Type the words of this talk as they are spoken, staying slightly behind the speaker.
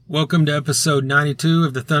Welcome to episode 92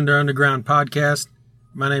 of the Thunder Underground podcast.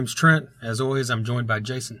 My name's Trent. As always, I'm joined by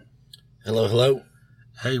Jason. Hello, hello.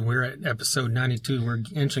 Hey, we're at episode 92. We're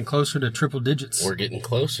inching closer to triple digits. We're getting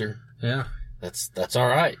closer. Yeah. That's all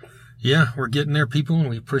right. Yeah, we're getting there, people, and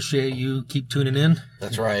we appreciate you. Keep tuning in.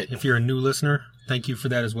 That's right. If you're a new listener, thank you for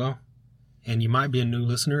that as well. And you might be a new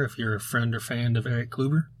listener if you're a friend or fan of Erik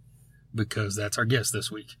Kluiber, because that's our guest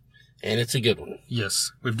this week. And it's a good one.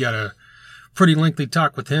 Yes. We've got a pretty lengthy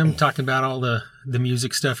talk with him, talking about all the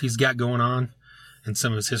music stuff he's got going on and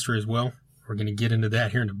some of his history as well. We're going to get into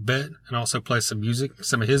that here in a bit and also play some music,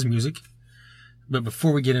 some of his music. But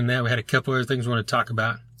before we get into that, we had a couple other things we want to talk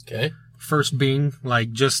about. Okay. First being,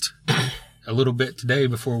 like, just a little bit today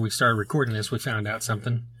before we started recording this, we found out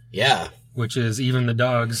something. Yeah. Which is Even the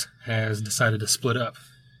Dogs has decided to split up.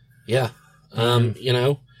 Yeah.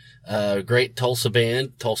 Great Tulsa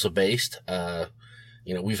band, Tulsa-based.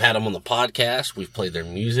 We've had them on the podcast. We've played their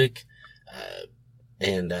music.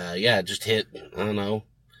 It just hit,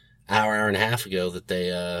 hour and a half ago that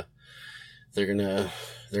they're gonna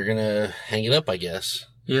hang it up, I guess.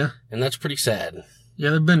 Yeah. And that's pretty sad. Yeah,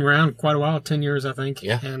 they've been around quite a while, 10 years, I think.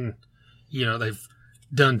 Yeah. And, they've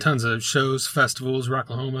done tons of shows, festivals,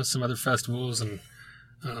 Rocklahoma, some other festivals. And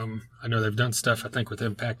I know they've done stuff, I think, with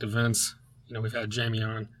Impact events. We've had Jamie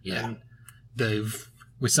on. Yeah. And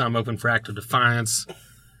we saw them open for Act of Defiance.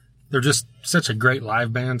 They're just such a great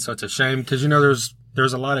live band, so it's a shame. Because,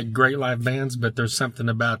 there's a lot of great live bands, but there's something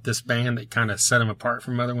about this band that kind of set them apart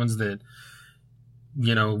from other ones that,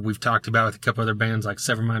 we've talked about with a couple other bands like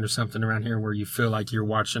Severmind or something around here, where you feel like you're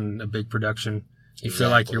watching a big production. You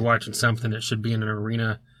feel like you're watching something that should be in an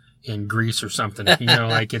arena in Greece or something.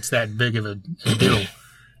 Like it's that big of a deal.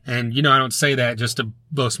 And, I don't say that just to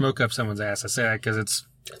blow smoke up someone's ass. I say that because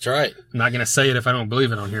That's right. I'm not going to say it if I don't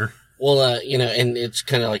believe it on here. Well, and it's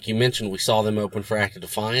kind of like you mentioned, we saw them open for Act of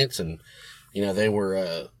Defiance, and, they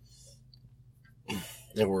were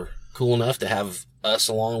cool enough to have us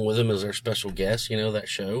along with them as their special guests, that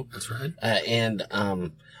show. That's right. I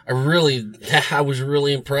was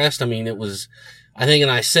really impressed. I mean,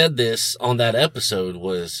 and I said this on that episode,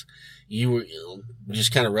 was you were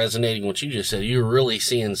just kind of resonating what you just said. You were really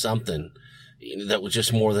seeing something that was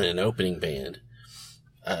just more than an opening band.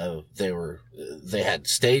 They had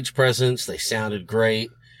stage presence. They sounded great.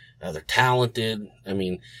 They're talented. I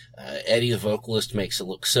mean, Eddie, the vocalist, makes it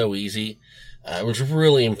look so easy. I was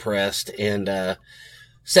really impressed, and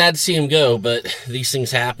sad to see him go, but these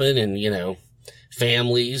things happen, and,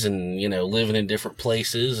 families and, living in different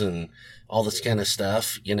places and all this kind of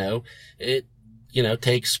stuff, it,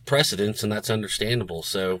 takes precedence, and that's understandable.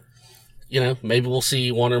 So, maybe we'll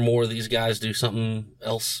see one or more of these guys do something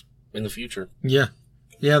else in the future. Yeah.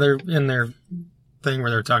 Yeah, they're in their thing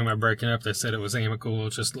where they're talking about breaking up. They said it was amicable.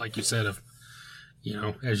 It's just like you said, as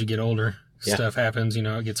you get older, stuff happens.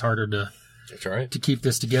 It gets harder to That's right. to keep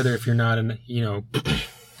this together if you're not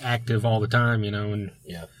active all the time. And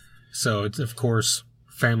yeah. So it's, of course,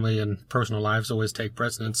 family and personal lives always take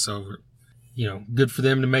precedence. So good for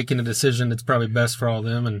them to making a decision that's probably best for all of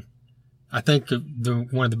them. And I think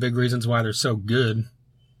one of the big reasons why they're so good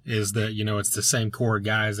is that it's the same core of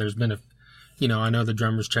guys. There's been I know the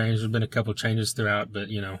drummers changed. There's been a couple changes throughout, but,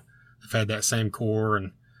 they've had that same core,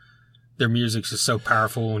 and their music's just so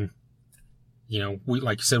powerful. And,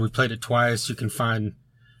 like you said, we played it twice. You can find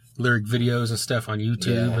lyric videos and stuff on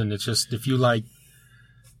YouTube. Yeah. And it's just, if you like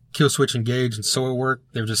Killswitch Engage and Soilwork,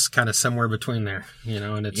 they're just kind of somewhere between there,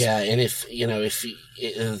 and it's. Yeah. And if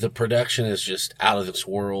the production is just out of this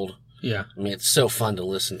world. Yeah. I mean, it's so fun to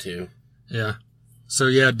listen to. Yeah. So,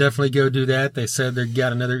 yeah, definitely go do that. They said they've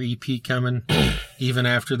got another EP coming even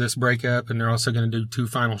after this breakup, and they're also going to do 2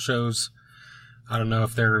 final shows. I don't know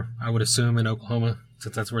if I would assume in Oklahoma,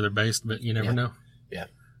 since that's where they're based, but you never know. Yeah.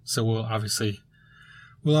 So we'll obviously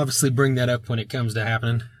bring that up when it comes to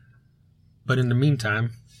happening. But in the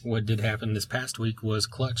meantime, what did happen this past week was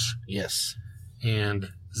Clutch. Yes.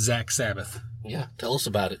 And Zakk Sabbath. Yeah, tell us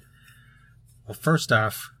about it. Well, first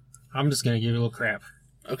off, I'm just going to give you a little crap.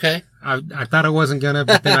 Okay. I thought I wasn't going to,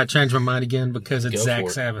 but then I changed my mind again because it's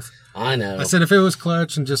Zakk Sabbath. I know. I said if it was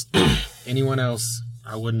Clutch and just anyone else,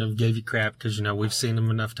 I wouldn't have gave you crap because, we've seen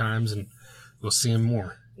them enough times and we'll see them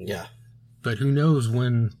more. Yeah. But who knows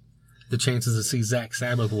when the chances to see Zakk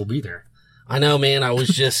Sabbath will be there. I know, man. I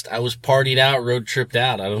was partied out, road tripped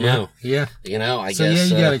out. I don't know. Yeah. I guess. So, yeah,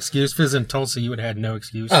 you got an excuse. If it was in Tulsa, you would have had no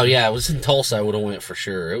excuse. Oh, yeah. It was in Tulsa, I would have went for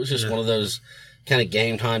sure. It was just one of those kind of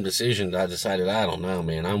game time decisions. I decided, I don't know,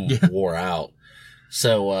 man. I'm wore out.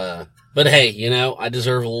 So, but hey, I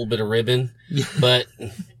deserve a little bit of ribbon. But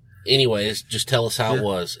anyways, just tell us how it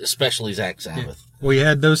was, especially Zakk Sabbath. Yeah. We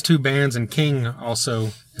had those two bands, and King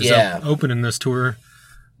also is opening this tour,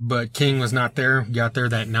 but King was not there. Got there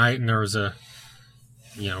that night, and there was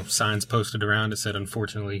signs posted around that said,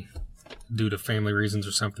 unfortunately, due to family reasons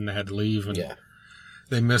or something, they had to leave, and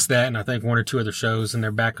they missed that, and I think one or two other shows, and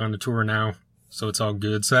they're back on the tour now, so it's all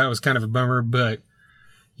good. So that was kind of a bummer, but,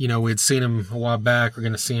 we'd seen him a while back. We're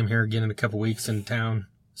going to see him here again in a couple weeks in town,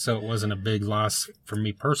 so it wasn't a big loss for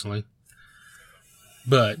me personally.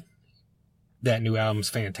 But that new album's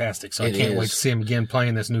fantastic, so I can't wait to see him again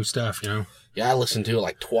playing this new stuff, Yeah, I listened to it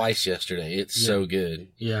like twice yesterday. It's so good.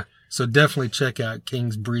 Yeah, so definitely check out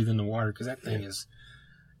King's Breathe in the Water, because that thing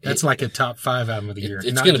that's like a top 5 album of the year.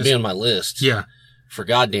 It's going to be on my list. Yeah. For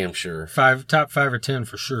goddamn sure. Top 5 or 10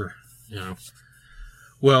 for sure.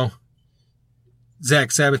 Well,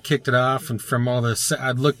 Zakk Sabbath kicked it off, and from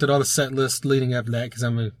I'd looked at all the set lists leading up to that, because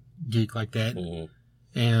I'm a geek like that. Mm-hmm.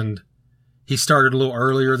 And he started a little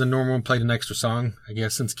earlier than normal and played an extra song, I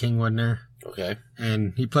guess, since King wasn't there. Okay.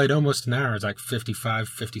 And he played almost an hour. It's like 55,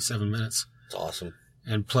 57 minutes. That's awesome.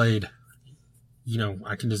 And played,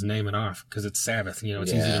 I can just name it off because it's Sabbath.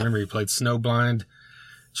 It's easy to remember. He played Snowblind,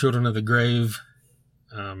 Children of the Grave,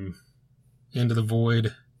 Into the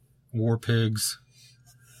Void, War Pigs,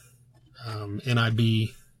 NIB,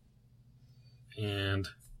 and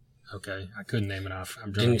I couldn't name it off.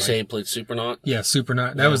 Didn't you say he played Supernaut? Yeah,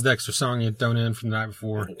 Supernaut. That was the extra song he had thrown in from the night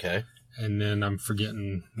before. Okay. And then I'm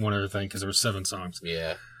forgetting one other thing because there were 7 songs.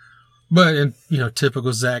 Yeah. But in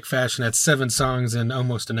typical Zakk fashion, that's 7 songs in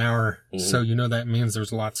almost an hour. Mm-hmm. So that means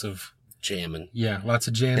there's lots of jamming. Yeah, lots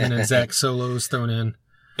of jamming and Zakk solos thrown in.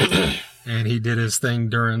 And he did his thing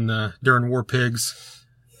during War Pigs.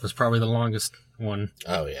 Was probably the longest one.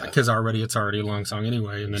 Oh yeah, because it's already a long song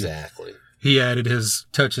anyway. And then exactly. He added his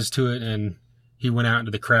touches to it, and he went out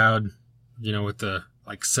into the crowd, with the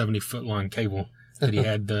 70-foot long cable that he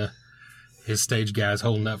had his stage guys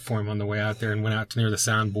holding up for him on the way out there, and went out to near the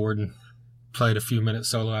soundboard and played a few minutes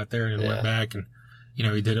solo out there, and then went back, and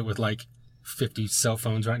he did it with 50 cell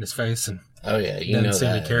phones right in his face, and doesn't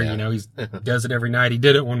seem to care. He does it every night. He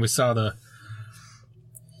did it when we saw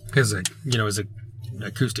his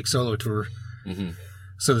acoustic solo tour. Mm-hmm.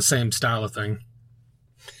 So the same style of thing.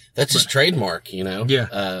 That's his trademark,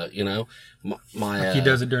 Yeah. He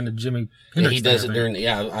does it during the Jimi Hendrix he does it during,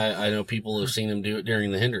 I know people have seen him do it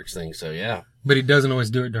during the Hendrix thing, so yeah. But he doesn't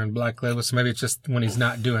always do it during Black Label, so maybe it's just when he's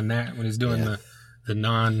not doing that, when he's doing the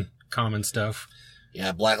non-common stuff.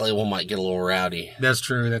 Yeah, Black Label might get a little rowdy. That's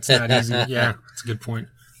true. That's not easy. Yeah, that's a good point.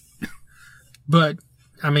 But,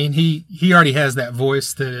 he already has that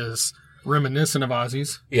voice that is reminiscent of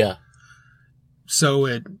Ozzy's. Yeah. So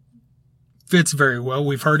it fits very well.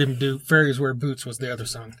 We've heard him do Fairies Wear Boots was the other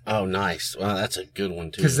song. Oh, nice. Well, that's a good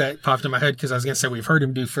one, too. Because that popped in my head, because I was going to say we've heard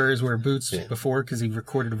him do Fairies Wear Boots before, because he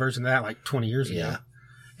recorded a version of that 20 years ago. Yeah.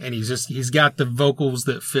 And he's got the vocals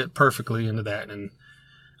that fit perfectly into that, and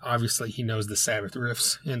obviously he knows the Sabbath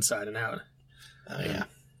riffs inside and out. Oh, yeah.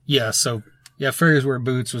 Yeah, so, Fairies Wear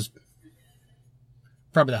Boots was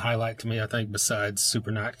probably the highlight to me, I think, besides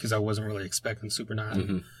Supernaut, because I wasn't really expecting Supernaut.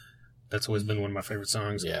 Mm-hmm. That's always been one of my favorite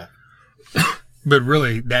songs. Yeah. But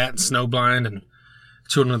really, that, Snowblind, and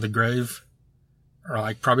Children of the Grave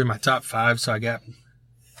are probably my top 5, so I got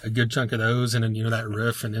a good chunk of those, and then, that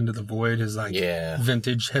riff and Into the Void is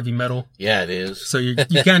vintage heavy metal. Yeah, it is. So you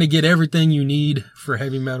kind of get everything you need for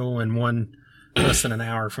heavy metal in less than an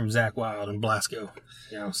hour from Zakk Wylde and Blasco.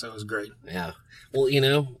 So it was great. Yeah. Well,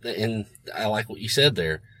 and I like what you said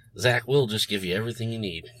there. Zakk will just give you everything you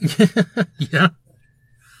need. Yeah.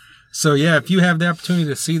 So, if you have the opportunity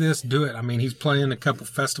to see this, do it. He's playing a couple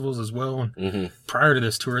festivals as well. And mm-hmm. Prior to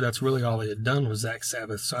this tour, that's really all he had done was Zakk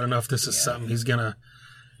Sabbath. So I don't know if this is something he's going to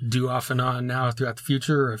do off and on now throughout the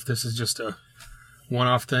future, or if this is just a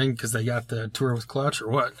one-off thing because they got the tour with Clutch, or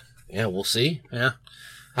what. Yeah, we'll see. Yeah.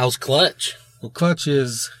 How's Clutch? Well, Clutch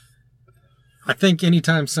is... I think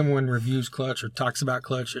anytime someone reviews Clutch or talks about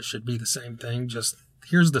Clutch, it should be the same thing. Just,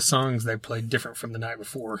 here's the songs they played different from the night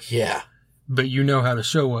before. Yeah. But how the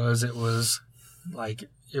show was. It was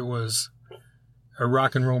a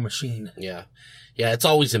rock and roll machine. Yeah. Yeah, it's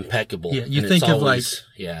always impeccable. Yeah, you think of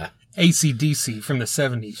AC/DC from the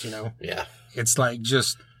 70s, Yeah. It's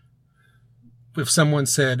just, if someone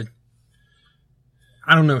said,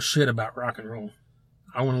 I don't know shit about rock and roll,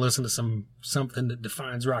 I want to listen to something that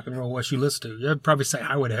defines rock and roll, what you listen to. I'd probably say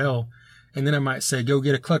Highway to Hell, and then I might say, go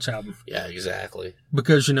get a Clutch album. Yeah, exactly.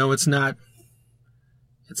 Because, it's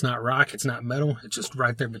not rock, it's not metal, it's just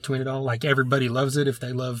right there between it all. Everybody loves it if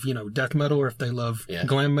they love, death metal, or if they love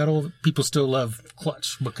glam metal. People still love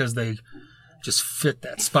Clutch because they just fit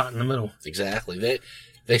that spot in the middle. Exactly.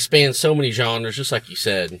 they span so many genres, just like you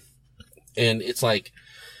said. And it's like,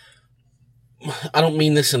 I don't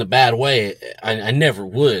mean this in a bad way. I never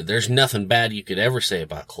would. There's nothing bad you could ever say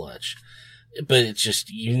about Clutch. But it's just,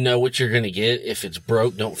 you know what you're going to get. If it's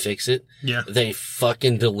broke, don't fix it. Yeah. They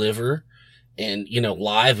fucking deliver. And, you know,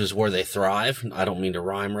 live is where they thrive. I don't mean to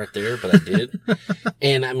rhyme right there, but I did.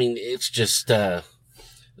 And, I mean, it's just,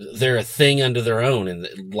 they're a thing unto their own.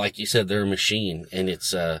 And like you said, they're a machine. And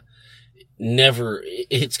it's,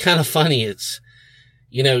 it's kind of funny. It's,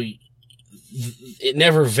 you know, it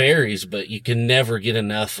never varies, but you can never get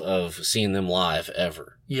enough of seeing them live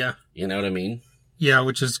ever. Yeah. You know what I mean? Yeah,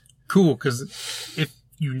 which is cool because if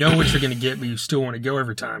you know what you're going to get, but you still want to go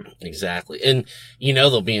every time. Exactly. And you know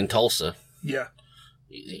they'll be in Tulsa. Yeah.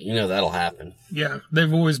 You know that'll happen. Yeah.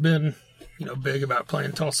 They've always been, you know, big about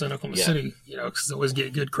playing Tulsa and Oklahoma City, you know, because they always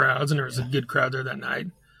get good crowds, and there was a good crowd there that night.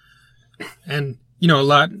 And, you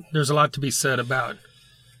know, there's a lot to be said about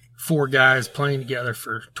 4 guys playing together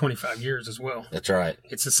for 25 years as well. That's right.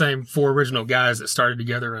 It's the same 4 original guys that started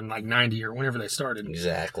together in like 90 or whenever they started.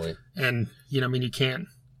 Exactly. And, you know, I mean, you can't,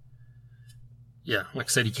 like I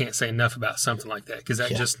said, you can't say enough about something like that because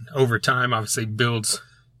that just over time obviously builds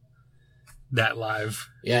that live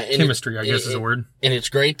chemistry, I guess is the word. And it's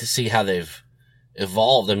great to see how they've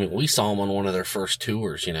evolved. I mean, we saw them on one of their first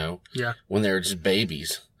tours, you know, when they were just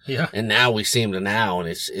babies. Yeah. And now we see them now, and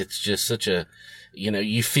it's just such a, you know,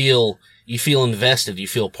 you feel invested, you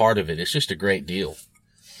feel part of it. It's just a great deal.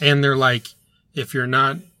 And they're like, if you're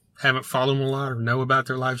haven't followed them a lot or know about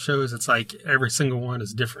their live shows, it's like every single one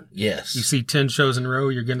is different. Yes. You see 10 shows in a row,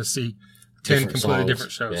 you're going to see 10 completely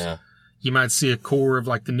different shows. Yeah. You might see a core of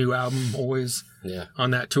like the new album always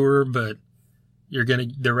on that tour, but you're going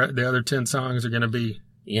to, the other 10 songs are going to be,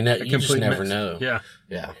 you just never know. Yeah.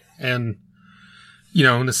 Yeah. And, you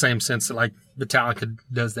know, in the same sense that like Metallica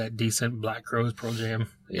does that decent, Black Crowes, Pearl Jam.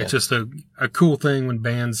 Yeah. It's just a cool thing when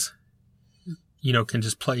bands, you know, can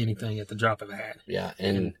just play anything at the drop of a hat. Yeah.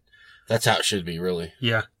 And that's how it should be, really.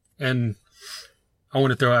 Yeah. And I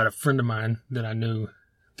want to throw out a friend of mine that I knew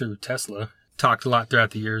through Tesla, talked a lot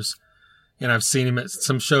throughout the years. And I've seen him at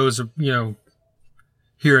some shows, you know,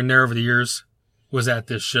 here and there over the years, was at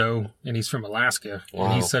this show, and he's from Alaska. Wow.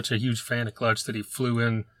 And he's such a huge fan of Clutch that he flew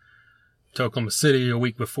in to Oklahoma City a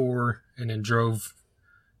week before and then drove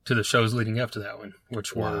to the shows leading up to that one,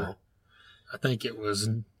 which were, I think it was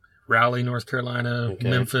Raleigh, North Carolina,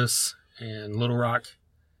 Memphis, and Little Rock,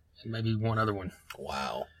 and maybe one other one.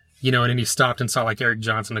 Wow. You know, and then he stopped and saw like Eric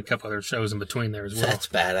Johnson, a couple other shows in between there as well. That's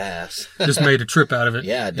badass. Just made a trip out of it.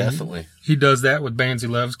 Yeah, definitely. And he does that with bands he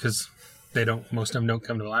loves because most of them don't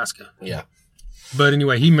come to Alaska. Yeah. But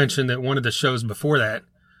anyway, he mentioned that one of the shows before that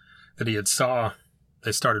he had saw,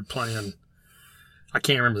 they started playing, I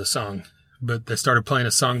can't remember the song, but they started playing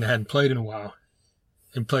a song they hadn't played in a while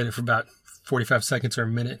and played it for about 45 seconds or a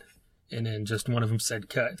minute. And then just one of them said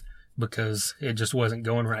cut, because it just wasn't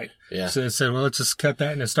going right. Yeah. So they said, well, let's just cut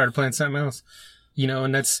that, and it started playing something else. You know,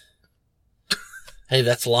 and that's... Hey,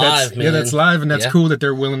 that's live, man. Yeah, that's live, and that's cool that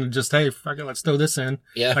they're willing to just, hey, fuck it, let's throw this in.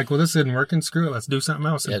 Yeah. Like, well, this isn't working, screw it, let's do something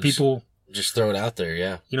else. And people... Just throw it out there,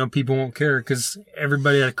 yeah. You know, people won't care, because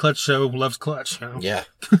everybody at a Clutch show loves Clutch, you know? Yeah.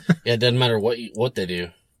 Yeah, it doesn't matter what they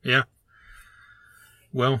do. Yeah.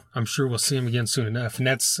 Well, I'm sure we'll see him again soon enough. And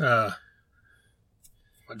that's, I'm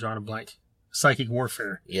drawing a blank. Psychic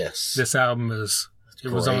Warfare. Yes. This album was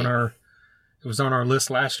on our list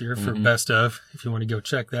last year for best of, if you want to go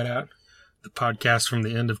check that out. The podcast from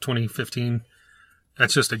the end of 2015.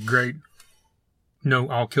 That's just a great,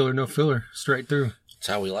 all killer, no filler, straight through. That's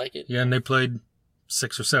how we like it. Yeah, and they played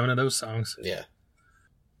 6 or 7 of those songs. Yeah.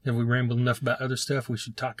 Have we rambled enough about other stuff? We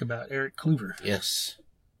should talk about Erik Kluiber. Yes.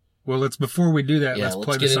 Well, before we do that, let's play the song.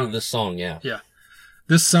 Let's get into this song, yeah. Yeah.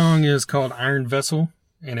 This song is called Iron Vessel,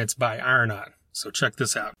 and it's by Ironaut. So check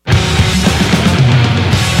this out.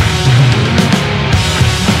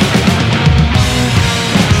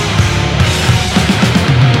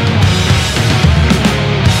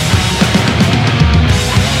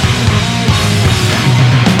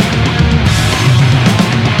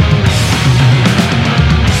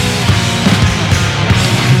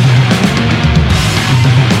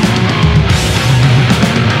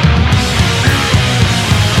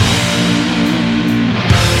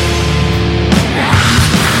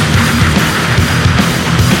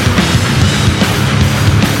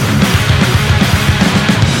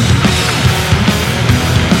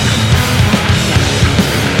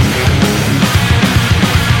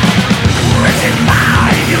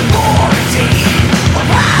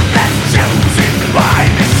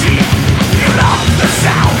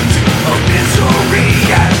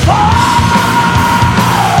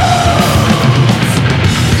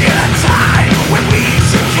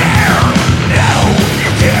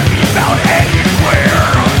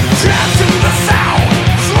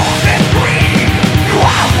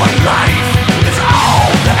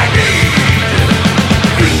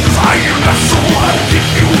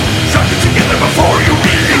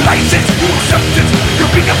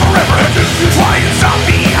 try and stop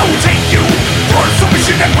me, I will take you for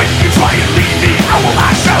submission, and when you try and leave me, I will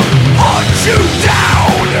lash out, hunt you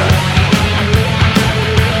down.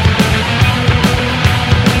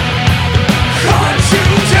 Hunt you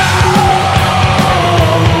down.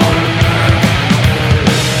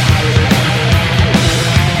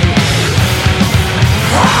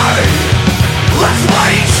 Hey, let's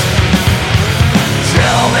wait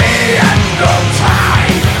till the end of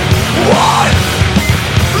time. One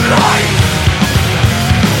life,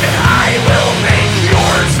 and I will make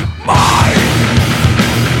yours mine.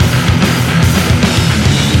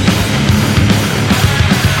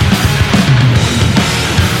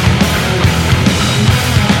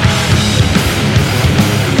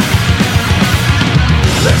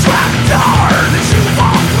 The trapdoor that you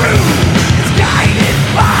fall through is guided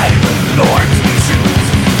by the Lord's choose.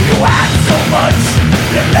 You had so much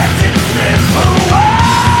and let it slip away.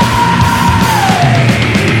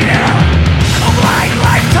 A blind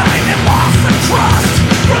lifetime and loss of trust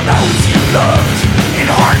from those you loved in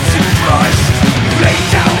hearts you crushed. You lay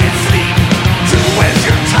down and sleep to where's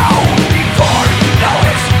your tone. Before you know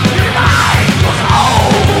it, your mind was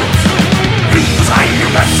old. Inside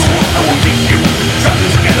your vessel, I will keep you trapped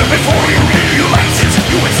together before you realize it.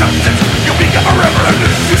 You accept it, you'll become forever.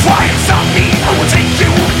 You try and stop me, I will take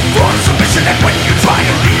you for submission, and when you try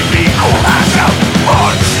and leave me, I will lash out,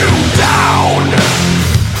 hunt you down.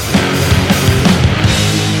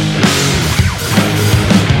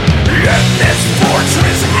 In this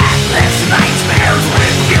fortress, endless nightmares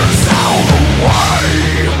with your soul away.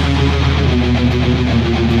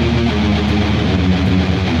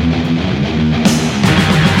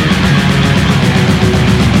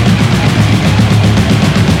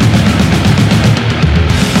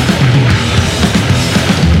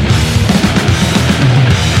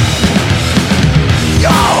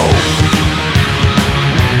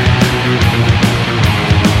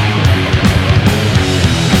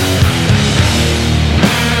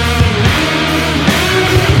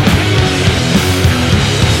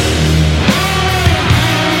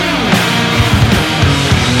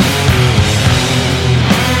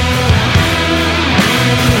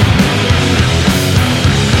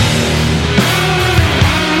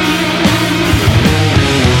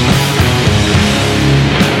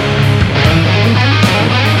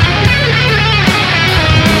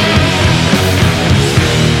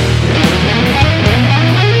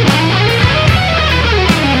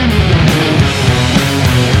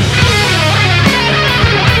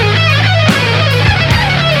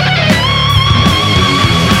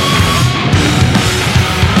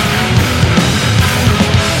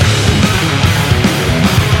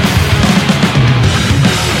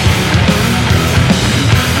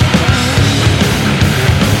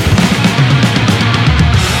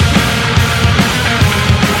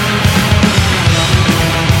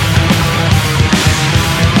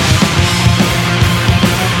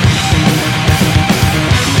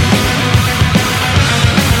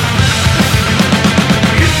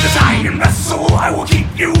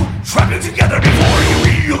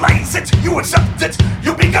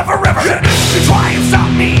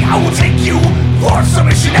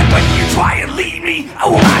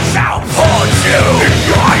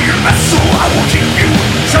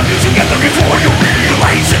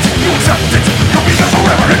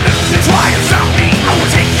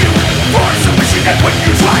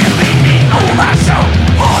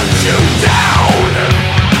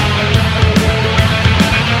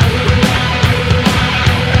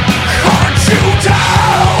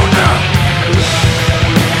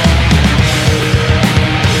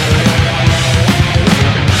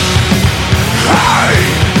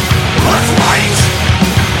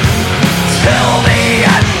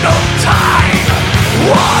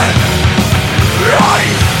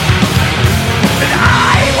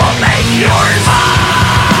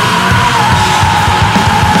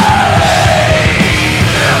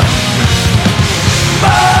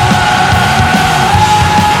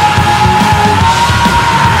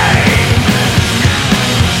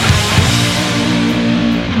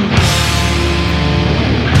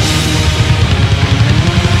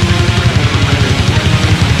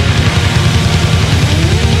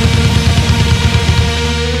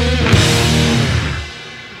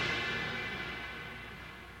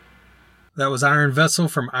 That was Iron Vessel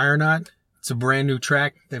from Ironaut. It's a brand new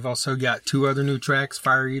track. They've also got 2 other new tracks,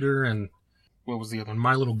 Fire Eater and what was the other one?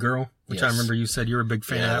 My Little Girl, which yes. I remember you said you were a big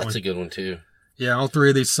fan of that one. Yeah, that's a good one too. Yeah, all 3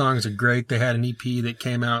 of these songs are great. They had an EP that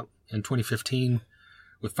came out in 2015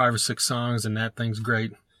 with 5 or 6 songs, and that thing's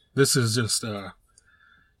great. This is just,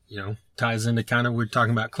 ties into kind of, we're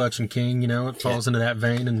talking about Clutch and King, it falls into that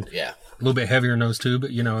vein, and a little bit heavier in those two, but,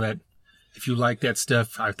 that if you like that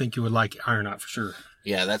stuff, I think you would like Ironaut for sure.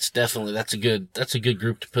 Yeah, that's a good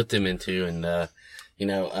group to put them into. And,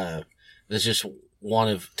 there's just one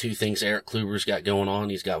of two things Erik Kluiber's got going on.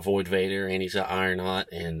 He's got Void Vator and he's got Ironaut.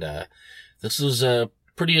 And, this was a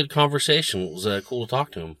pretty good conversation. It was cool to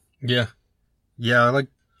talk to him. Yeah. Yeah.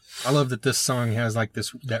 I love that this song has like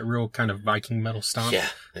that real kind of Viking metal stomp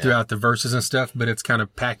throughout the verses and stuff, but it's kind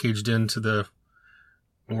of packaged into the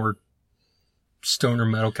more stoner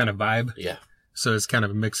metal kind of vibe. Yeah. So it's kind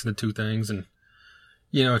of a mix of the two things, and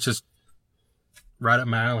it's just right up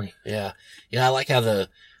my alley. Yeah. Yeah. I like how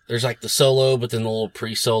there's like the solo, but then the little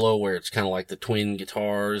pre-solo where it's kind of like the twin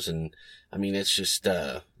guitars. And I mean, it's just,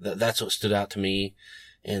 that's what stood out to me.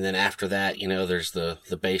 And then after that, there's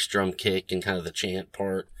the bass drum kick and kind of the chant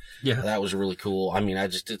part. Yeah. That was really cool. I mean,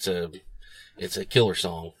 it's a killer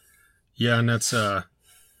song. Yeah. And that's,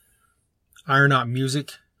 Ironaut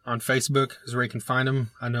Music on Facebook is where you can find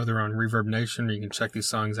them. I know they're on Reverb Nation. You can check these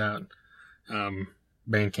songs out.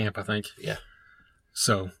 Bandcamp, I think. Yeah.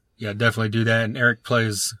 So yeah, definitely do that. And Erik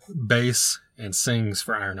plays bass and sings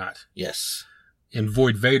for Ironaut. Yes. In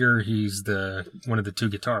Void Vator, he's one of the two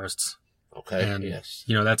guitarists. Okay. And, yes.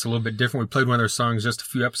 That's a little bit different. We played one of their songs just a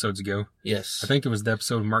few episodes ago. Yes. I think it was the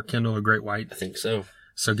episode of Mark Kendall, A Great White. I think so.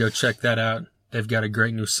 So go check that out. They've got a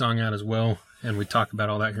great new song out as well. And we talk about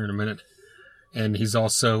all that here in a minute. And he was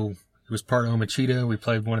part of Omicida. We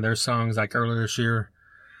played one of their songs like earlier this year.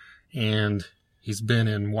 And he's been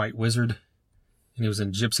in White Wizzard. And he was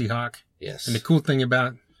in Gypsyhawk. Yes. And the cool thing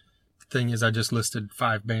is I just listed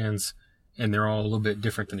 5 bands and they're all a little bit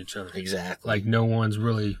different than each other. Exactly. Like no one's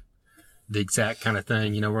really the exact kind of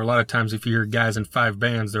thing, where a lot of times if you hear guys in 5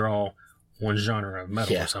 bands, they're all one genre of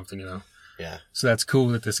metal or something, Yeah. So that's cool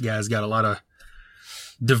that this guy's got a lot of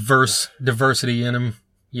diversity in him,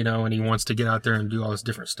 and he wants to get out there and do all this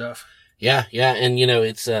different stuff. Yeah. Yeah. And,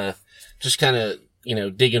 it's, just kind of,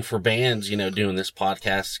 digging for bands, doing this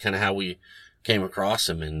podcast is kind of how we came across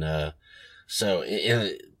him. And, so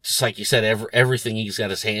just like you said, everything he's got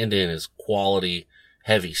his hand in is quality,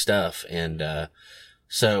 heavy stuff. And,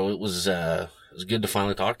 so it was good to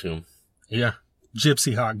finally talk to him. Yeah.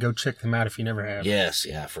 Gypsyhawk, go check them out if you never have. Yes,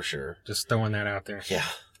 yeah, for sure. Just throwing that out there. Yeah.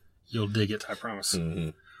 You'll dig it, I promise. Mm-hmm.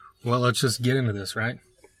 Well, let's just get into this, right?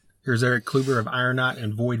 Here's Erik Kluiber of Ironaut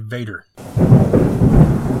and Void Vator.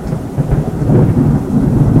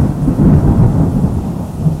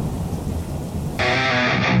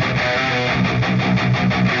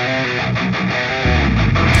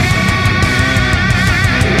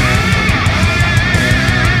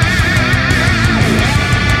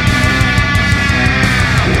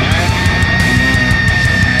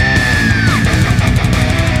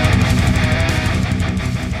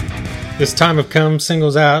 This Time Have Come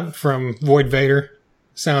singles out from Void Vator.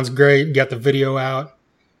 Sounds great. Got the video out.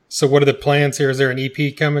 So what are the plans here? Is there an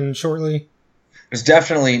EP coming shortly? There's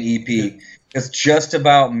definitely an EP. It's just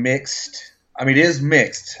about mixed. I mean, it is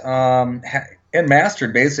mixed and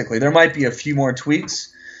mastered, basically. There might be a few more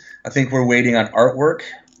tweaks. I think we're waiting on artwork.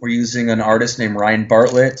 We're using an artist named Ryan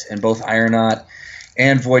Bartlett, and both Ironaut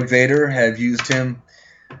and Void Vator have used him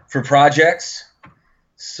for projects.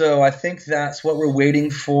 So I think that's what we're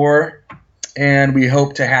waiting for, and we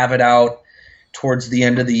hope to have it out towards the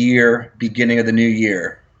end of the year, beginning of the new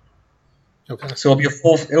year. Okay. So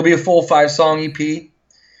it'll be a full 5-song EP,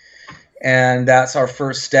 and that's our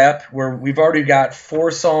first step. We've already got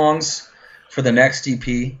 4 songs for the next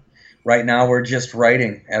EP. Right now we're just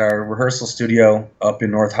writing at our rehearsal studio up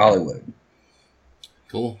in North Hollywood.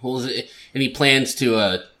 Cool. Well, any plans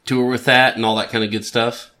to tour with that and all that kind of good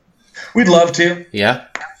stuff? We'd love to. Yeah.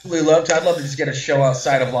 Absolutely love to. I'd love to just get a show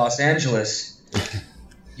outside of Los Angeles.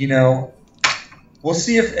 We'll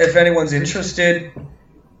see if anyone's interested.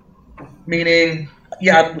 Meaning,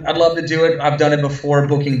 yeah, I'd love to do it. I've done it before,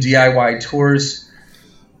 booking DIY tours.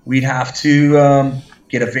 We'd have to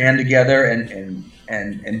get a van together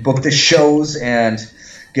and book the shows and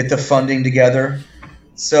get the funding together.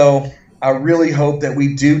 So I really hope that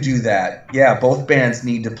we do that. Yeah, both bands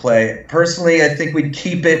need to play. Personally, I think we'd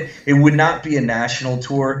keep it. It would not be a national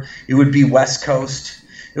tour. It would be West Coast.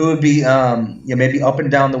 It would be maybe up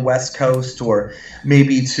and down the West Coast, or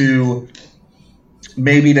maybe to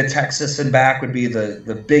Texas and back would be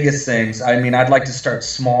the biggest things. I mean, I'd like to start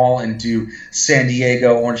small and do San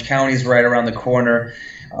Diego. Orange County's right around the corner.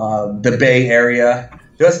 The Bay Area.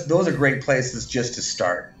 Those are great places just to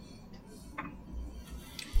start.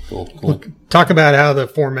 Cool. Well, talk about how the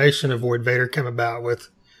formation of Void Vator came about with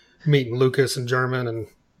meeting Lucas and German and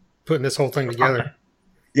putting this whole thing together.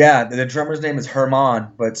 Yeah, the drummer's name is Herman,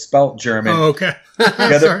 but spelt German. Oh, okay.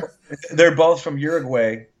 Yeah, they're both from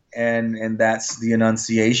Uruguay, and that's the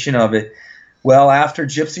enunciation of it. Well, after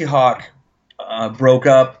Gypsyhawk broke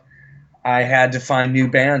up, I had to find new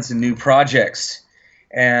bands and new projects,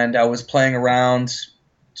 and I was playing around,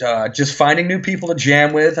 just finding new people to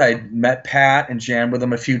jam with. I met Pat and jammed with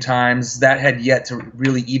him a few times. That had yet to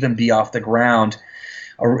really even be off the ground.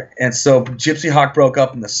 And so Gypsyhawk broke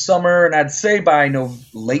up in the summer, and I'd say by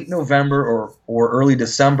late November or early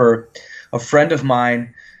December, a friend of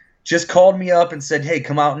mine just called me up and said, "Hey,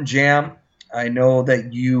 come out and jam. I know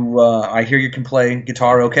that I hear you can play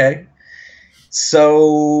guitar okay."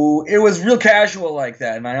 So it was real casual like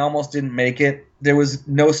that, and I almost didn't make it. There was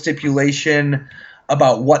no stipulation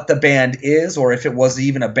about what the band is or if it was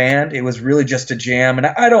even a band. It was really just a jam, and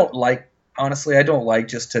I don't like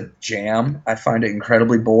just to jam. I find it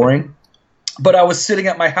incredibly boring. But I was sitting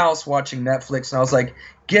at my house watching Netflix, and I was like,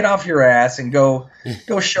 get off your ass and go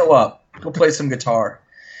show up. Go play some guitar.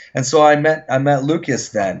 And so I met Lucas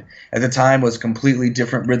then. At the time, it was a completely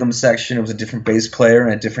different rhythm section. It was a different bass player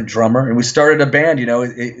and a different drummer. And we started a band.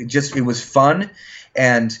 It was fun,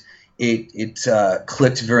 and it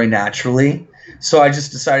clicked very naturally. So I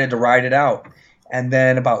just decided to ride it out. And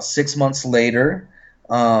then about 6 months later,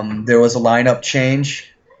 there was a lineup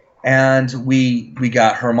change, and we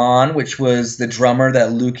got Herman, which was the drummer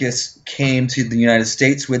that Lucas came to the United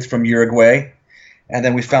States with from Uruguay. And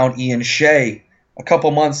then we found Ian Shea a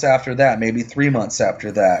couple months after that, maybe 3 months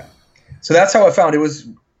after that. So that's how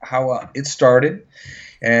it started,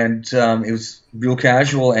 and it was real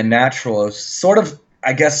casual and natural. It was sort of,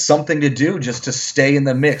 I guess, something to do just to stay in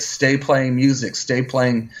the mix, stay playing music, stay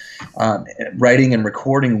playing, writing and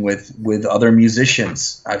recording with other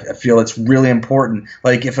musicians. I feel it's really important.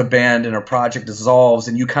 Like if a band and a project dissolves,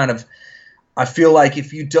 and I feel like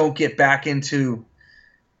if you don't get back into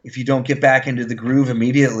the groove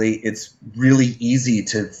immediately, it's really easy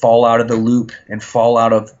to fall out of the loop and fall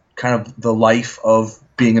out of kind of the life of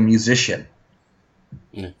being a musician.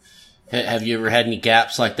 Yeah. Have you ever had any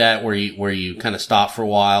gaps like that where you kind of stopped for a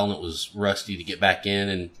while and it was rusty to get back in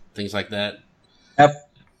and things like that?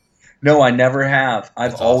 No, I never have.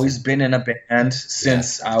 I've always been in a band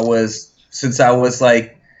since I was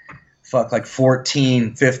like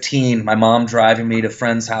 14, 15. My mom driving me to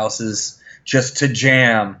friends' houses just to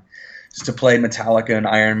jam, just to play Metallica and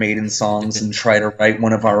Iron Maiden songs and try to write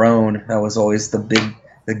one of our own. That was always the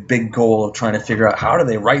big goal of trying to figure out, how do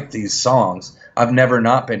they write these songs? I've never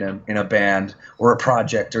not been in a band or a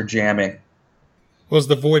project or jamming. Was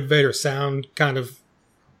the Void Vator sound kind of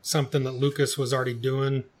something that Lucas was already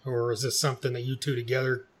doing, or is this something that you two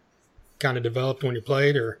together kind of developed when you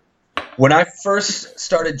played? Or when I first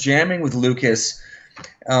started jamming with Lucas,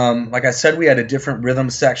 like I said, we had a different rhythm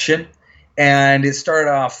section, and it started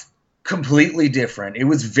off completely different. It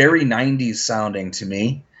was very 90s sounding to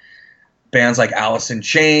me. Bands like Alice in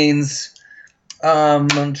Chains.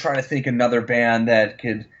 I'm trying to think another band that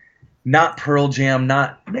could, not Pearl Jam,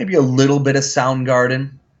 not maybe a little bit of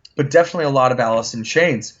Soundgarden, but definitely a lot of Alice in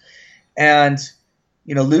Chains. And,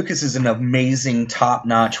 Lucas is an amazing,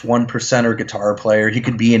 top-notch 1%er guitar player. He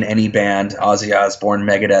could be in any band, Ozzy Osbourne,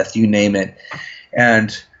 Megadeth, you name it. And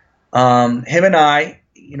him and I,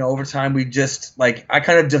 over time, we just,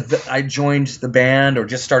 I joined the band or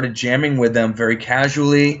just started jamming with them very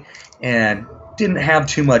casually and didn't have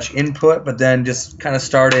too much input, but then just kind of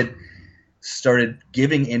started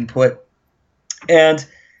giving input. And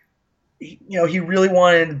he really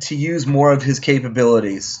wanted to use more of his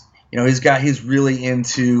capabilities. He's really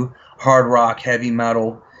into hard rock, heavy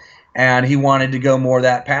metal, and he wanted to go more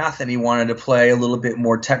that path, and he wanted to play a little bit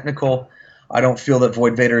more technical. I don't feel that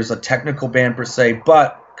Void Vator is a technical band per se,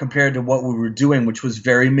 but compared to what we were doing, which was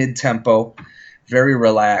very mid-tempo, very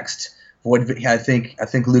relaxed, I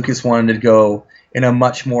think Lucas wanted to go in a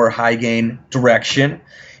much more high-gain direction,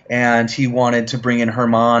 and he wanted to bring in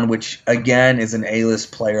Herman, which, again, is an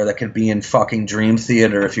A-list player that could be in fucking Dream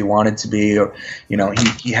Theater if he wanted to be, or,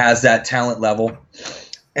 he has that talent level,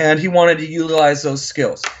 and he wanted to utilize those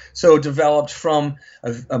skills. So it developed from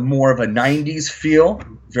a more of a 90s feel,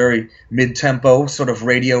 very mid-tempo, sort of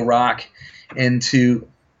radio rock, into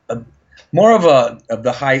more of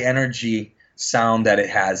the high-energy sound that it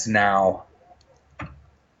has now.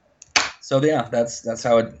 So yeah, that's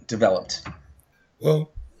how it developed.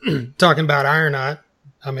 Well, talking about Ironaut,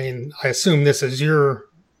 I assume this is your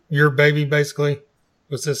baby, basically.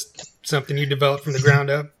 Was this something you developed from the ground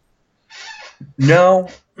up? No.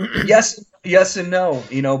 Yes and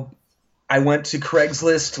no. I went to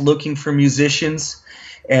Craigslist looking for musicians,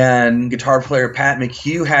 and guitar player Pat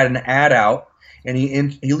McHugh had an ad out, and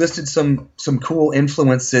he listed some cool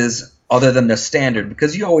influences other than the standard,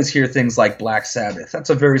 because you always hear things like Black Sabbath.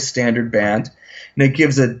 That's a very standard band, and it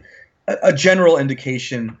gives a general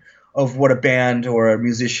indication of what a band or a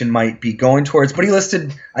musician might be going towards. But he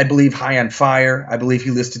listed, I believe, High on Fire. I believe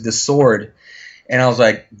he listed The Sword. And I was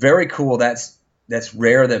like, very cool. That's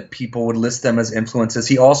rare that people would list them as influences.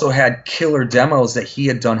 He also had killer demos that he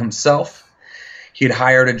had done himself. He had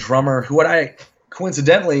hired a drummer who I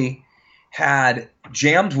coincidentally had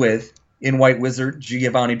jammed with in White Wizzard,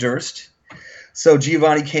 Giovanni Durst. So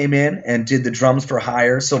Giovanni came in and did the drums for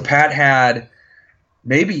hire. So Pat had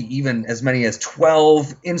maybe even as many as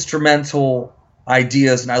 12 instrumental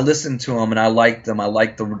ideas, and I listened to them and I liked them. I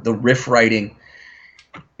liked the riff writing.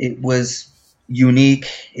 It was unique.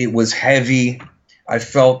 It was heavy. I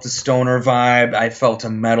felt the stoner vibe. I felt a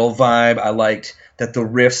metal vibe. I liked that the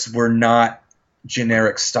riffs were not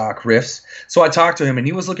generic stock riffs. So I talked to him, and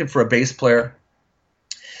he was looking for a bass player.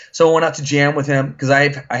 So I went out to jam with him because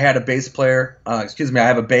I had a bass player. I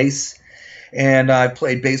have a bass. And I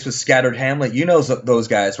played bass with Scattered Hamlet. You know those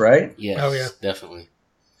guys, right? Yes, oh, yeah, definitely.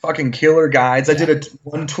 Fucking killer guys. Yeah. I did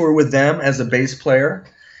one tour with them as a bass player.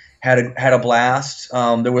 Had a blast.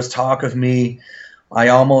 There was talk of me. I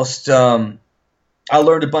almost I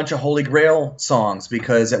learned a bunch of Holy Grail songs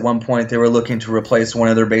because at one point they were looking to replace one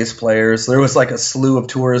of their bass players. There was like a slew of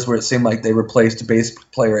tours where it seemed like they replaced a bass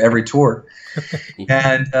player every tour.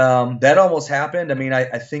 And that almost happened. I mean,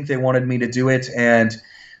 I think they wanted me to do it, and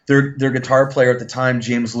their guitar player at the time,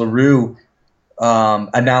 James LaRue,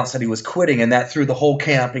 announced that he was quitting, and that threw the whole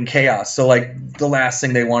camp in chaos. So like the last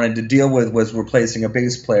thing they wanted to deal with was replacing a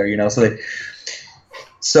bass player, you know.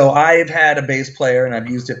 So I've had a bass player, and I've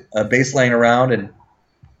used a bass laying around, and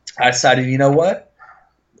I decided, you know what?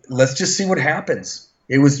 Let's just see what happens.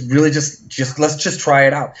 It was really just let's just try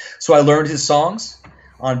it out. So I learned his songs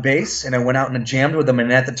on bass, and I went out and jammed with him.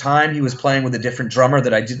 And at the time, he was playing with a different drummer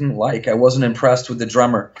that I didn't like. I wasn't impressed with the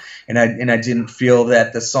drummer, and I didn't feel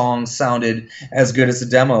that the song sounded as good as the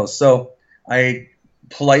demos. So I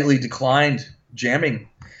politely declined jamming,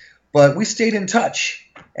 but we stayed in touch.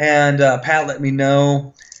 And Pat let me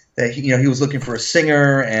know that he was looking for a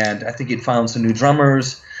singer, and I think he'd found some new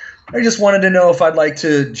drummers. I just wanted to know if I'd like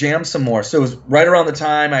to jam some more. So it was right around the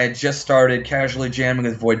time I had just started casually jamming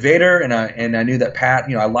with Void Vator, and I knew that Pat,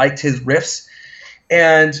 I liked his riffs,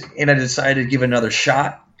 and I decided to give it another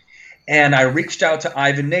shot. And I reached out to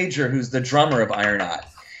Ivan Nager, who's the drummer of Ironaut,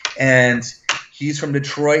 and he's from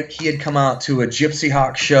Detroit. He had come out to a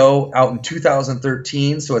Gypsyhawk show out in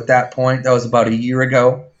 2013, so at that point, that was about a year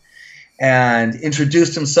ago, and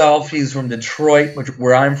introduced himself. He's from Detroit,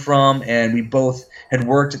 where I'm from, and we both had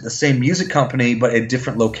worked at the same music company but at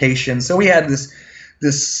different locations. So we had this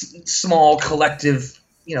small collective,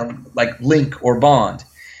 like link or bond.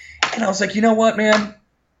 And I was like, you know what, man?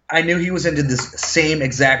 I knew he was into this same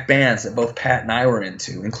exact bands that both Pat and I were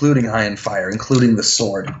into, including High on Fire, including The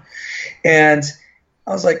Sword. And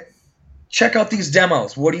I was like, check out these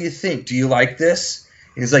demos. What do you think? Do you like this?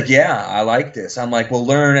 He's like, yeah, I like this. I'm like, well,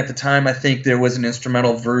 learn. At the time, I think there was an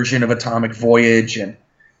instrumental version of Atomic Voyage,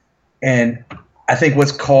 and I think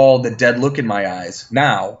what's called The Dead Look in My Eyes.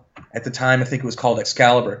 Now, at the time, I think it was called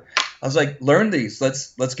Excalibur. I was like, learn these.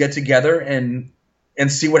 Let's get together and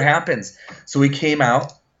see what happens. So he came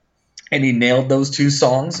out, and he nailed those two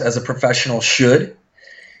songs as a professional should.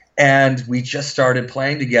 And we just started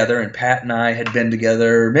playing together, and Pat and I had been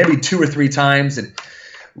together maybe 2 or 3 times, and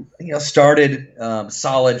started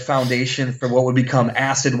solid foundation for what would become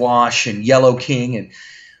Acid Wash and Yellow King, and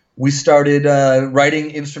we started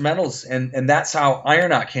writing instrumentals, and that's how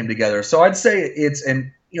Ironaut came together. So I'd say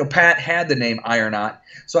Pat had the name Ironaut,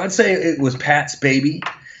 so I'd say it was Pat's baby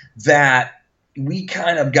that we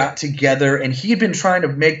kind of got together, and he had been trying to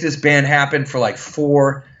make this band happen for like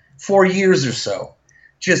four years or so.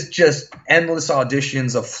 Just endless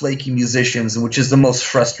auditions of flaky musicians, which is the most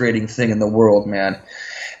frustrating thing in the world, man.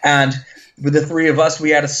 And with the 3 of us, we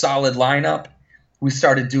had a solid lineup. We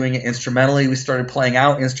started doing it instrumentally. We started playing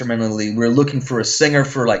out instrumentally. We were looking for a singer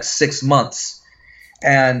for like 6 months.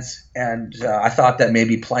 And I thought that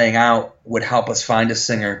maybe playing out would help us find a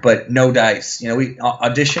singer, but no dice. We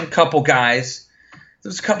auditioned a couple guys.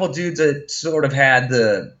 There's a couple dudes that sort of had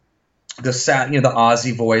the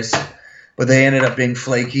Aussie voice, but they ended up being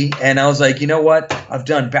flaky. And I was like, you know what? I've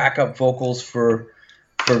done backup vocals for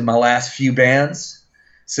my last few bands.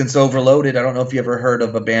 Since Overloaded, I don't know if you ever heard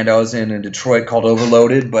of a band I was in Detroit called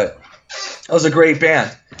Overloaded, but it was a great band.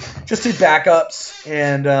 Just did backups,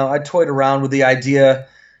 and I toyed around with the idea,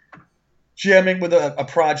 jamming with a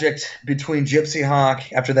project between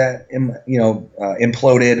Gypsyhawk after that,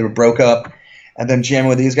 imploded or broke up, and then jamming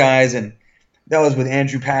with these guys. And That was with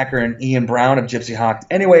Andrew Packer and Ian Brown of Gypsyhawk.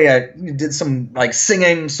 Anyway, I did some like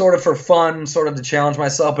singing, sort of for fun, sort of to challenge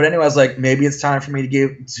myself. But anyway, I was like, maybe it's time for me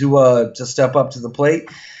to step up to the plate.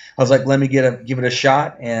 I was like, let me give it a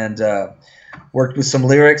shot, and worked with some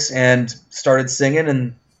lyrics and started singing,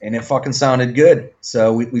 and it fucking sounded good.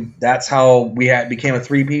 So we that's how we became a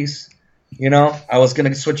 3-piece. You know, I was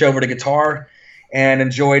gonna switch over to guitar, and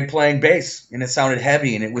enjoyed playing bass, and it sounded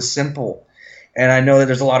heavy and it was simple. And I know that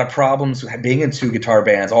there's a lot of problems being in 2 guitar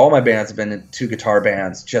bands. All my bands have been in 2 guitar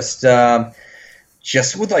bands. Just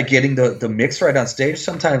with like getting the mix right on stage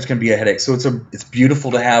sometimes can be a headache. So it's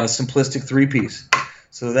beautiful to have a simplistic 3-piece.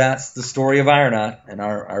 So that's the story of Ironaut and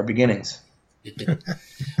our beginnings.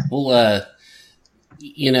 Well,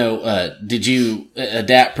 did you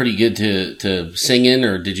adapt pretty good to singing,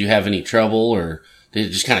 or did you have any trouble, or did it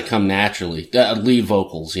just kind of come naturally? Lead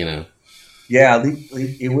vocals, Yeah,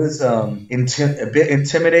 it was a bit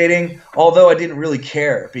intimidating, although I didn't really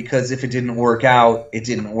care, because if it didn't work out, it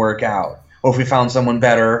didn't work out. Or if we found someone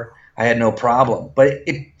better, I had no problem. But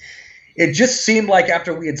it just seemed like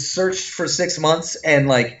after we had searched for 6 months and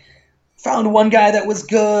like found one guy that was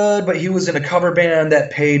good, but he was in a cover band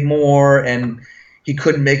that paid more and he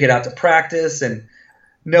couldn't make it out to practice, and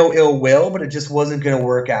no ill will, but it just wasn't going to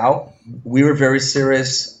work out. We were very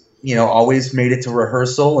serious. Always made it to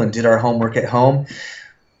rehearsal and did our homework at home.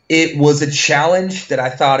 It was a challenge that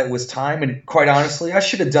I thought it was time. And quite honestly, I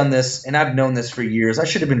should have done this, and I've known this for years. I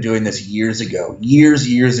should have been doing this years ago.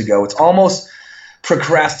 It's almost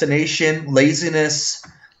procrastination, laziness,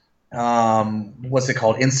 what's it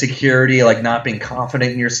called? Insecurity, like not being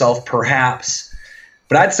confident in yourself, perhaps.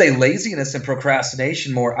 But I'd say laziness and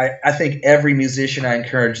procrastination more. I think every musician, I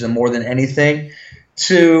encourage them more than anything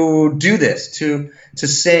to do this, to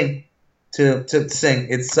sing, to sing.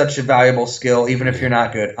 It's such a valuable skill, even if you're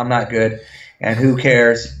not good. I'm not good, and who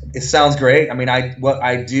cares? It sounds great. I mean, what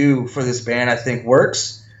I do for this band, I think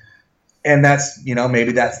works, and that's,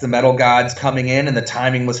 maybe that's the metal gods coming in, and the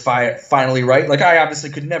timing was finally right. Like, I obviously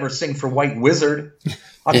could never sing for White Wizzard.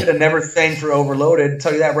 I could have never sang for Overloaded. I'll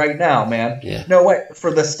tell you that right now, man. Yeah. No way.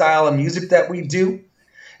 For the style of music that we do,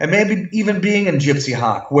 and maybe even being in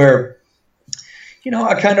Gypsyhawk, where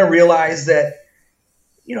I kind of realized that,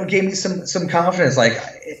 gave me some confidence, like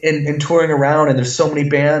in touring around, and there's so many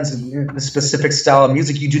bands in a specific style of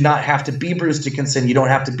music. You do not have to be Bruce Dickinson. You don't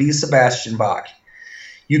have to be Sebastian Bach.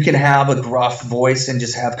 You can have a gruff voice and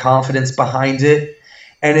just have confidence behind it.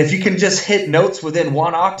 And if you can just hit notes within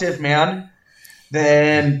 1 octave, man,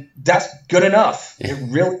 then that's good enough. It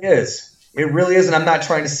really is. It really is. And I'm not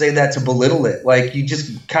trying to say that to belittle it. Like, you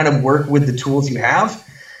just kind of work with the tools you have.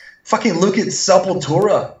 Fucking look at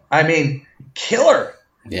Sepultura. I mean, killer.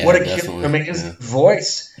 Yeah, what a killer, amazing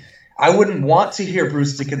voice. I wouldn't want to hear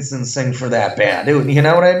Bruce Dickinson sing for that band. You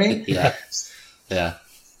know what I mean? Yeah. Yeah.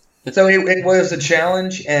 So it was a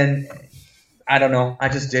challenge, and I don't know. I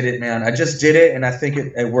just did it, man. I just did it, and I think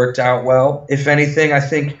it worked out well. If anything, I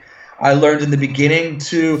think I learned in the beginning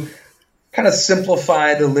to kind of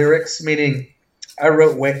simplify the lyrics, meaning I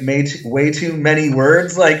wrote way too many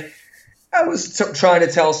words. Like, I was trying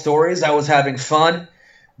to tell stories. I was having fun,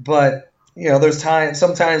 but there's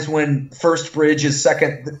sometimes when first bridge is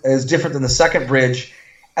different than the second bridge,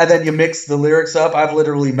 and then you mix the lyrics up. I've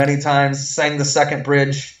literally many times sang the second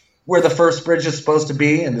bridge where the first bridge is supposed to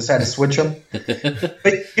be and just had to switch them.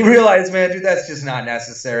 But you realize, man, dude, that's just not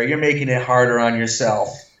necessary. You're making it harder on yourself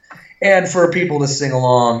and for people to sing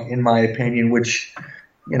along, in my opinion, which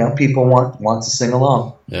people want to sing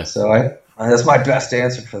along. Yeah. So that's my best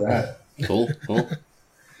answer for that. Cool.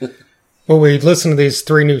 Well, we listened to these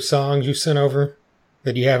 3 new songs you sent over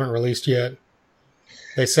that you haven't released yet.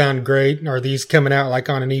 They sound great. Are these coming out like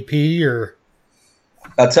on an EP, or?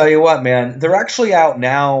 I'll tell you what, man. They're actually out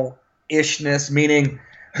now-ishness, meaning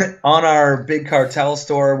on our big cartel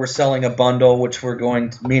store, we're selling a bundle, which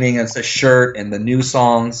meaning it's a shirt and the new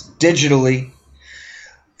songs digitally,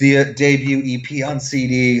 the debut EP on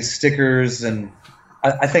CD, stickers, and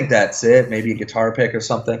I think that's it. Maybe a guitar pick or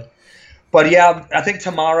something. But yeah, I think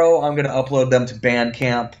tomorrow I'm going to upload them to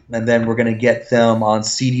Bandcamp, and then we're going to get them on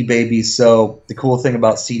CD Baby. So the cool thing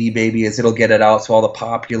about CD Baby is it'll get it out to all the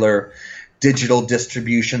popular digital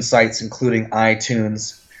distribution sites, including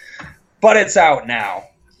iTunes. But it's out now.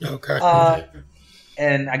 Okay.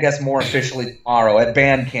 And I guess more officially tomorrow at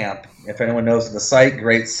Bandcamp. If anyone knows the site,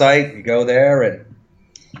 great site. You go there and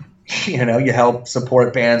you help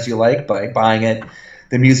support bands you like by buying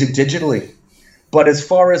the music digitally. But as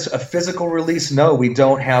far as a physical release, no, we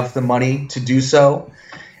don't have the money to do so.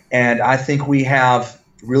 And I think we have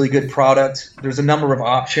really good product. There's a number of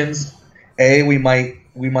options. We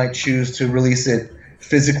might choose to release it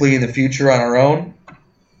physically in the future on our own. I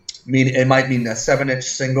mean, it might mean a 7-inch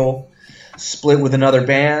single split with another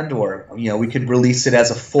band, or we could release it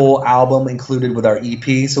as a full album included with our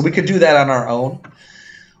EP. So we could do that on our own.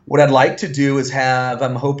 What I'd like to do is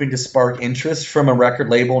I'm hoping to spark interest from a record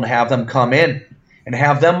label and have them come in and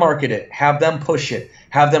have them market it, have them push it,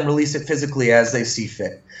 have them release it physically as they see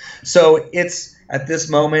fit. So it's, at this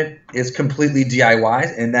moment, is completely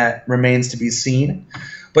DIY, and that remains to be seen.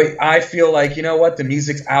 But I feel like, you know what, the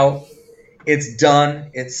music's out, it's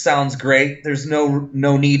done, it sounds great. There's no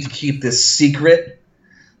need to keep this secret.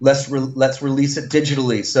 Let's release it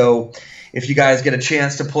digitally. So if you guys get a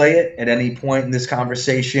chance to play it at any point in this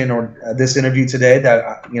conversation or this interview today,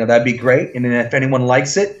 that'd be great. And then if anyone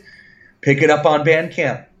likes it, pick it up on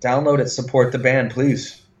Bandcamp, download it, support the band,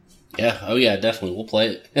 please. Yeah, oh yeah, definitely, we'll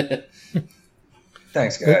play it.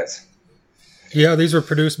 Thanks, guys. Yeah, these were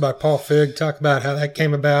produced by Paul Fig. Talk about how that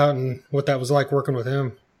came about and what that was like working with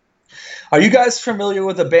him. Are you guys familiar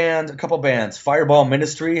with a couple bands? Fireball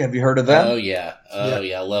Ministry, have you heard of them? Oh yeah,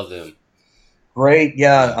 I love them. Great,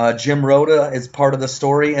 yeah. Jim Rhoda is part of the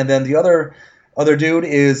story, and then the other dude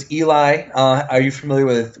is Eli. Are you familiar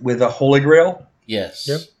with a Holy Grail? Yes.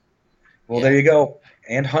 Yep. Well, there you go.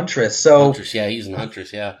 And Huntress. So Huntress, yeah, he's in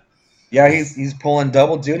Huntress, yeah. Yeah, he's pulling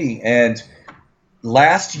double duty. And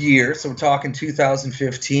last year, so we're talking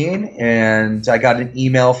 2015, and I got an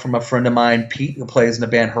email from a friend of mine, Pete, who plays in the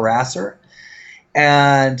band Harasser,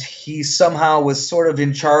 and he somehow was sort of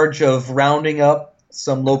in charge of rounding up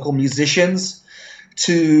some local musicians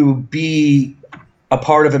to be a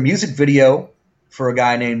part of a music video for a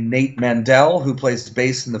guy named Nate Mandel, who plays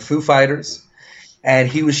bass in the Foo Fighters. And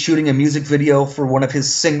he was shooting a music video for one of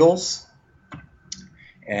his singles.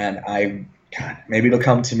 And maybe it'll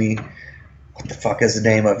come to me. What the fuck is the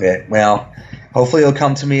name of it? Well, hopefully it'll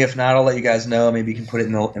come to me. If not, I'll let you guys know. Maybe you can put it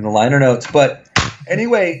in the liner notes. But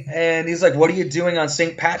anyway, and he's like, what are you doing on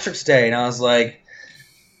St. Patrick's Day? And I was like,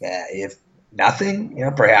 if nothing,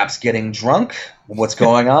 perhaps getting drunk. What's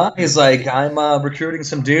going on? He's like, I'm recruiting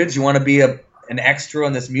some dudes. You want to be an extra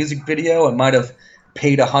in this music video? It might have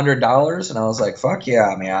paid $100. And I was like, fuck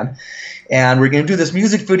yeah, man. And we're going to do this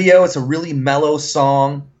music video. It's a really mellow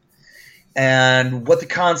song. And what the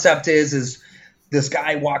concept is this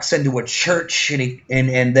guy walks into a church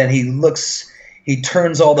and then he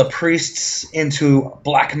turns all the priests into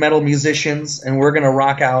black metal musicians, and we're going to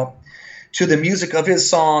rock out to the music of his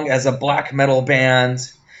song as a black metal band.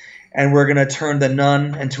 And we're going to turn the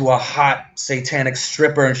nun into a hot satanic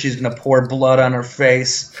stripper, and she's going to pour blood on her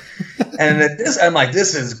face. And I'm like,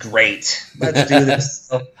 this is great. Let's do this.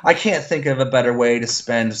 So I can't think of a better way to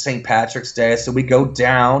spend St. Patrick's Day. So we go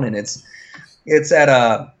down, and it's at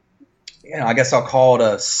I guess I'll call it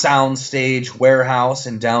a soundstage warehouse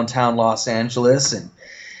in downtown Los Angeles.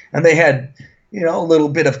 And they had, a little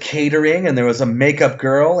bit of catering, and there was a makeup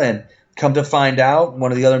girl. And come to find out,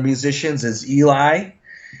 one of the other musicians is Eli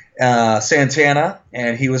Santana,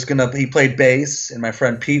 and he played bass, and my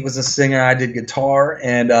friend Pete was a singer. I did guitar,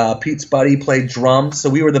 and Pete's buddy played drums.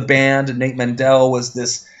 So we were the band, and Nate Mandel was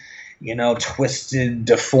this, twisted,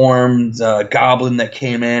 deformed goblin that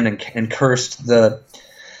came in and cursed the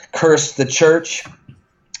church.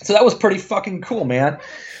 So that was pretty fucking cool, man.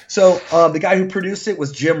 So the guy who produced it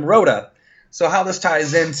was Jim Rhoda. So how this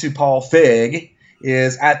ties into Paul Fig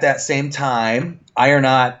is at that same time,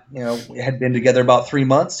 Ironaut, had been together about 3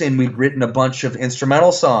 months, and we'd written a bunch of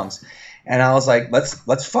instrumental songs. And I was like,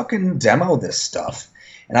 let's fucking demo this stuff.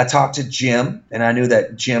 And I talked to Jim, and I knew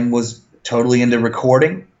that Jim was totally into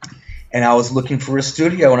recording. And I was looking for a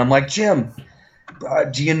studio, and I'm like, Jim,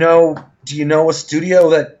 do you know a studio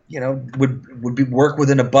that would work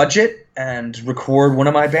within a budget and record one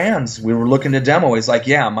of my bands? We were looking to demo. He's like,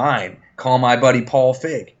 yeah, mine. Call my buddy Paul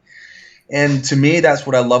Fig. And to me, that's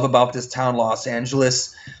what I love about this town, Los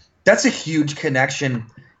Angeles. That's a huge connection,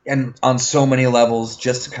 and on so many levels,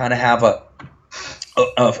 just to kind of have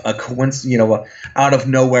a coincidence, out of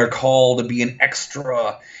nowhere call to be an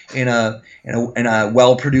extra in a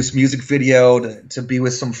well produced music video to be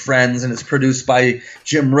with some friends, and it's produced by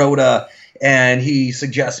Jim Rhoda, and he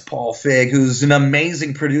suggests Paul Fig, who's an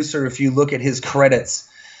amazing producer. If you look at his credits,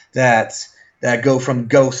 that go from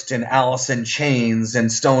Ghost and Alice in Chains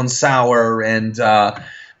and Stone Sour, and I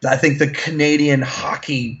think the Canadian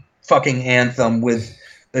hockey fucking anthem with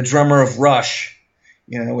the drummer of Rush,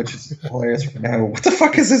 which is hilarious right now. What the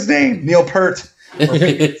fuck is his name? Neil Peart.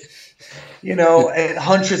 And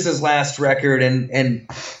Huntress's last record, and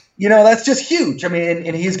that's just huge. I mean,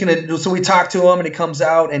 and he's gonna. So we talk to him, and he comes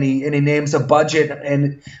out, and he names a budget,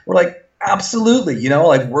 and we're like, absolutely,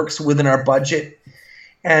 works within our budget.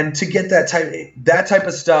 And to get that type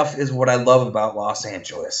of stuff is what I love about Los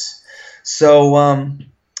Angeles. So,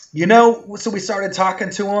 so we started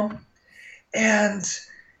talking to him, and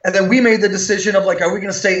then we made the decision of like, are we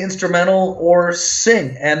going to stay instrumental or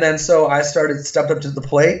sing? And then so I stepped up to the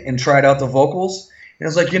plate and tried out the vocals. And I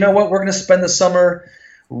was like, you know what? We're going to spend the summer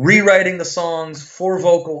rewriting the songs for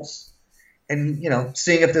vocals. And,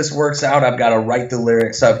 seeing if this works out, I've got to write the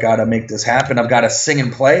lyrics. I've got to make this happen. I've got to sing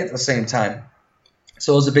and play at the same time.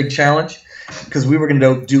 So it was a big challenge because we were going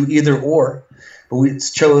to do either or. But we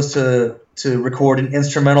chose to record an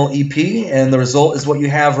instrumental EP, and the result is what you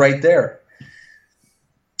have right there.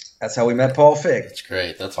 That's how we met Paul Fig. That's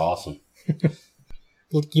great. That's awesome.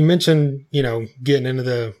 Look, you mentioned, getting into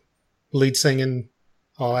the lead singing,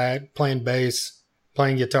 all that, playing bass,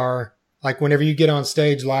 playing guitar. Like whenever you get on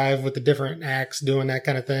stage live with the different acts doing that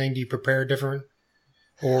kind of thing, do you prepare different?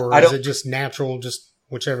 Or is it just natural, just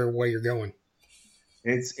whichever way you're going?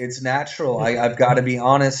 It's natural. I've got to be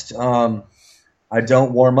honest. I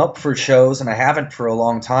don't warm up for shows, and I haven't for a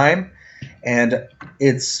long time. And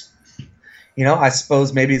it's, I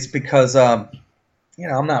suppose maybe it's because, I'm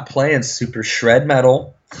not playing super shred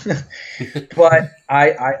metal. But what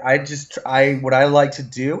I like to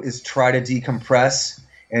do is try to decompress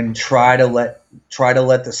and try to let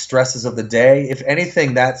the stresses of the day. If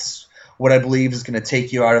anything, that's what I believe is going to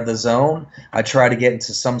take you out of the zone. I try to get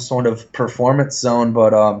into some sort of performance zone,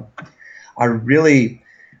 but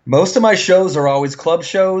most of my shows are always club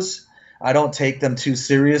shows. I don't take them too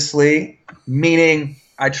seriously, meaning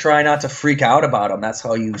I try not to freak out about them. That's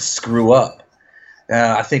how you screw up.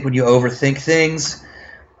 I think when you overthink things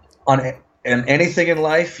and anything in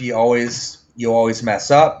life, you always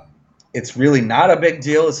mess up. It's really not a big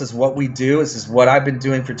deal. This is what we do. This is what I've been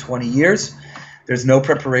doing for 20 years. There's no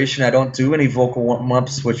preparation. I don't do any vocal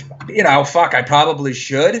warm-ups, which, I probably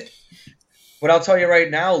should. But I'll tell you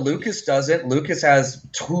right now, Lucas doesn't. Lucas has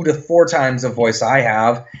 2 to 4 times the voice I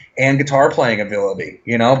have and guitar playing ability.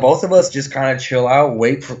 Both of us just kind of chill out,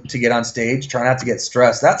 wait to get on stage, try not to get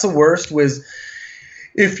stressed. That's the worst was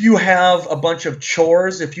if you have a bunch of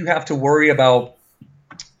chores, if you have to worry about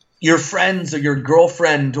your friends or your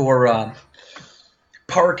girlfriend or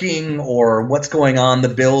parking or what's going on, the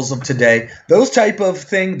bills of today, those type of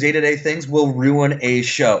day-to-day things will ruin a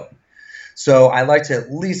show. So I like to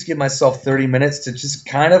at least give myself 30 minutes to just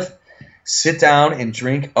kind of sit down and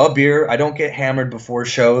drink a beer. I don't get hammered before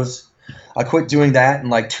shows. I quit doing that in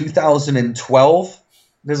like 2012.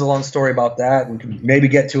 There's a long story about that. We can maybe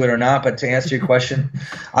get to it or not, but to answer your question,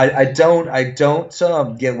 I don't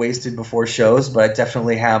get wasted before shows, but I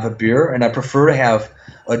definitely have a beer, and I prefer to have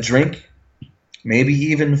a drink, maybe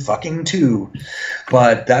even fucking 2.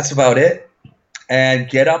 But that's about it. And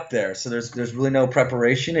get up there. So there's really no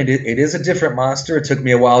preparation. It is a different monster. It took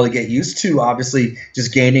me a while to get used to, obviously,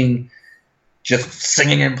 just singing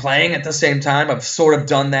and playing at the same time. I've sort of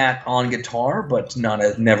done that on guitar, but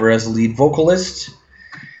never as a lead vocalist.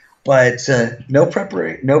 But no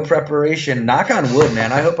preparation. Knock on wood,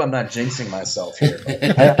 man. I hope I'm not jinxing myself here.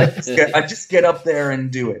 I just get up there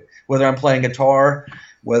and do it. Whether I'm playing guitar,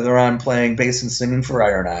 whether I'm playing bass and singing for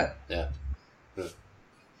Ironaut. Yeah.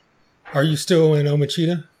 Are you still in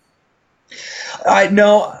Omicida?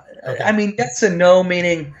 No. Okay. I mean, yes and no,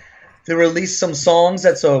 meaning they released some songs.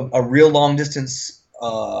 That's a real long distance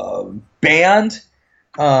band.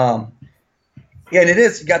 Yeah, and it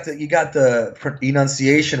is. You got the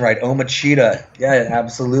enunciation right. Omicida. Yeah,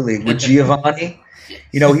 absolutely. With Giovanni.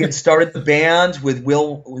 He had started the band with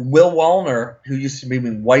Will Wallner, who used to be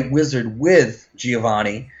in White Wizzard with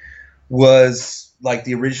Giovanni, was like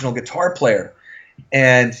the original guitar player.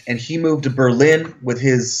 And he moved to Berlin with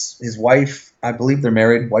his wife. I believe they're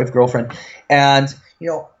married, wife, girlfriend. And,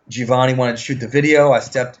 Giovanni wanted to shoot the video. I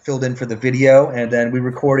filled in for the video, and then we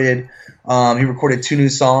recorded. He recorded 2 new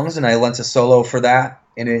songs, and I lent a solo for that.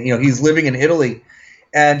 And he's living in Italy,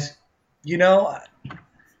 and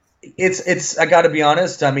it's. I got to be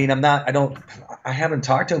honest. I mean, I haven't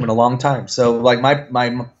talked to him in a long time. So like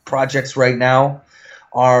my projects right now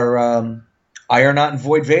are Ironaut and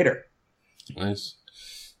Void Vator. Nice.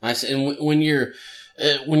 And when you're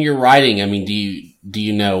writing, I mean, do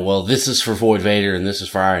you know, well, this is for Void Vator and this is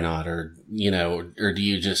for Ironaut, or do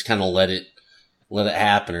you just kind of let it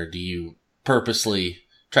happen, or do you purposely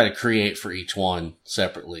try to create for each one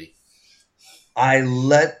separately? I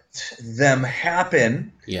let them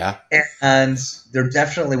happen. Yeah. And they're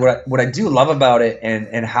definitely what I do love about it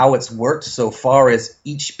and how it's worked so far is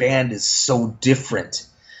each band is so different.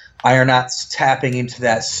 Ironaut's tapping into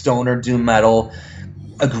that stoner doom metal,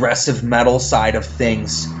 aggressive metal side of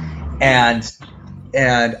things, and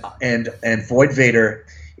Void Vator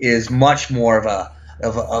is much more of a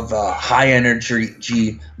of a high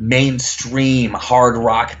energy mainstream hard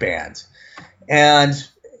rock band. And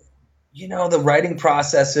the writing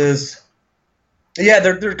processes,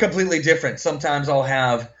 they're completely different. Sometimes I'll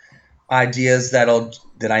have ideas that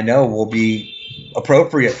I know will be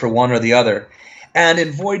appropriate for one or the other. And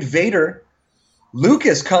in Void Vator,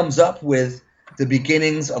 Lucas comes up with the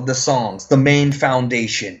beginnings of the songs, the main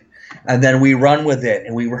foundation. And then we run with it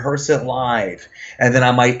and we rehearse it live. And then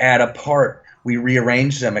I might add a part, we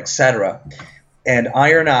rearrange them, etc. And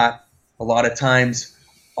Ironaut, a lot of times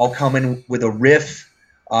I'll come in with a riff.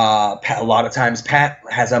 A lot of times Pat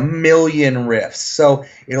has a million riffs. So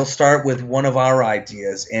it'll start with one of our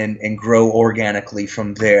ideas and grow organically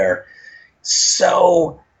from there.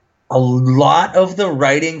 So a lot of the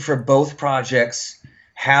writing for both projects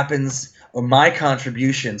happens, or my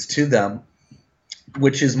contributions to them,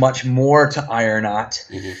 which is much more to Ironaut,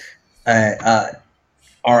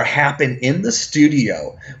 are happen in the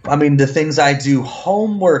studio. I mean, the things I do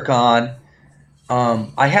homework on,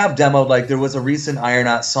 I have demoed, like there was a recent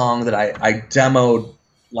Ironaut song that I demoed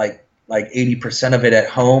like 80% of it at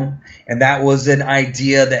home. And that was an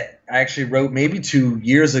idea that I actually wrote maybe 2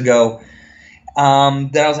 years ago.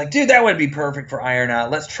 That I was like, dude, that would be perfect for Ironaut.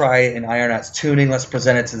 Let's try it in Ironaut's tuning. Let's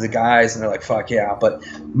present it to the guys. And they're like, fuck yeah. But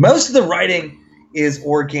most of the writing is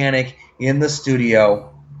organic in the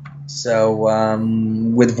studio. So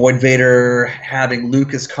with Void Vator, having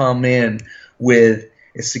Lucas come in with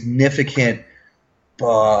a significant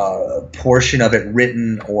portion of it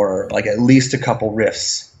written, or like at least a couple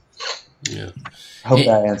riffs. Yeah. Hope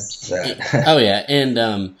that answers that. Oh yeah,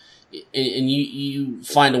 and you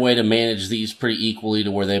find a way to manage these pretty equally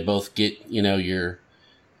to where they both get the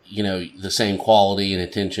same quality and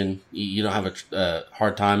attention. You don't have a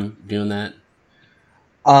hard time doing that.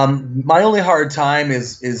 My only hard time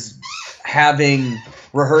is having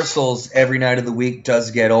rehearsals every night of the week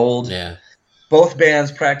does get old. Yeah. Both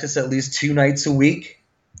bands practice at least 2 nights a week,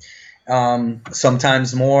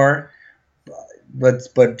 sometimes more,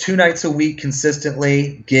 but 2 nights a week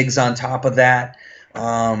consistently, gigs on top of that,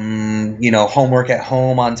 homework at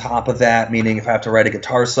home on top of that, meaning if I have to write a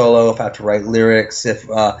guitar solo, if I have to write lyrics, if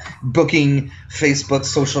booking Facebook,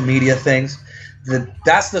 social media things.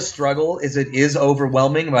 That's the struggle. It is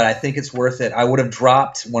overwhelming, but I think it's worth it. I would have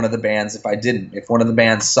dropped one of the bands if I didn't. If one of the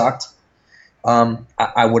bands sucked,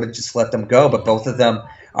 I would have just let them go. But both of them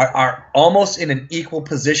are almost in an equal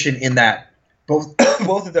position in that both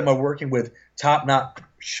of them are working with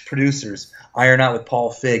top-notch producers. Ironaut with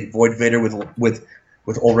Paul Fig, Void Vator with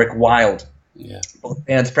Ulrich Wild. Yeah. Both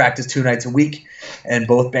bands practice 2 nights a week, and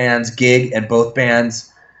both bands gig, and both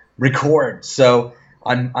bands record. So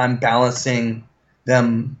I'm balancing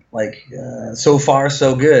them so far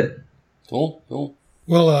so good. Cool.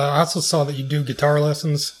 Well, I also saw that you do guitar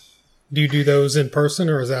lessons. Do you do those in person,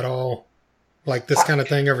 or is that all like this kind of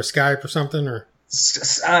thing over Skype or something? Or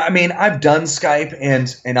I mean, I've done Skype,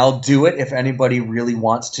 and I'll do it if anybody really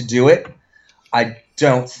wants to do it. I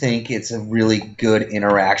don't think it's a really good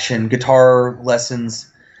interaction. Guitar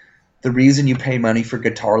lessons, the reason you pay money for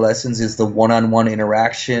guitar lessons is the one-on-one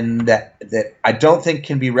interaction that I don't think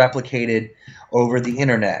can be replicated over the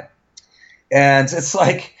internet. And it's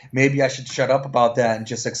like, maybe I should shut up about that and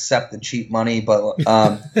just accept the cheap money. But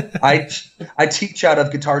I teach out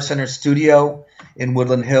of Guitar Center Studio in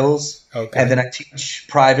Woodland Hills. Okay. And then I teach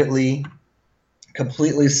privately,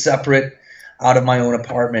 completely separate out of my own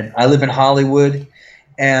apartment. I live in Hollywood,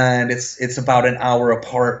 and it's about an hour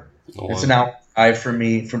apart. Oh, wow. It's an hour drive for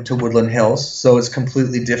me to Woodland Hills, so it's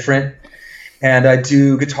completely different. And I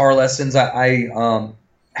do guitar lessons. I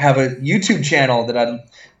have a YouTube channel that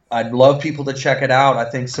I'd love people to check it out. I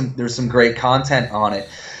think there's some great content on it.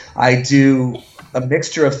 I do a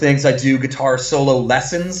mixture of things. I do guitar solo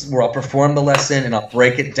lessons where I'll perform the lesson and I'll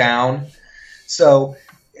break it down. So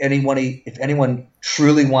if anyone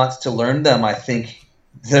truly wants to learn them, I think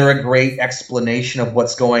they're a great explanation of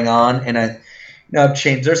what's going on. And I've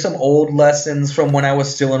changed. There's some old lessons from when I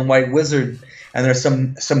was still in White Wizzard, and there's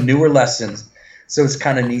some newer lessons. So it's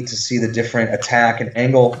kind of neat to see the different attack and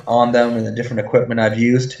angle on them and the different equipment I've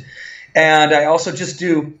used. And I also just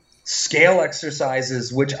do scale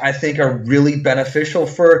exercises, which I think are really beneficial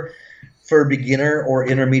for beginner or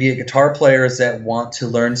intermediate guitar players that want to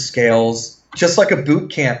learn scales, just like a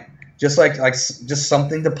boot camp, just just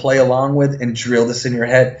something to play along with and drill this in your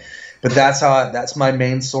head. But that's my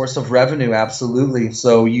main source of revenue, absolutely.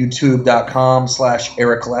 So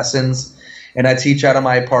youtube.com/Erik Lessons, and I teach out of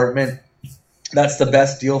my apartment. That's the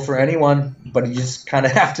best deal for anyone, but you just kind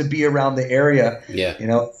of have to be around the area. Yeah.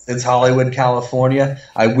 It's Hollywood, California.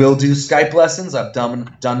 I will do Skype lessons. I've done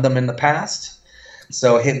them in the past,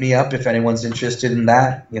 So hit me up if anyone's interested in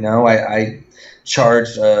that. You know, I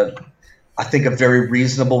charge, I think, a very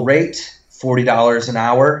reasonable rate, $40 an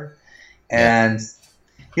hour. And,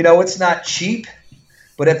 you know, it's not cheap,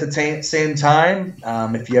 but at the same time,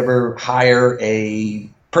 if you ever hire a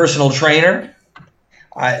personal trainer,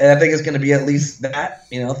 I think it's going to be at least that,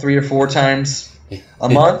 you know, 3 or 4 times a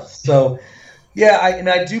month. So, yeah,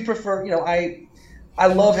 I do prefer, you know, I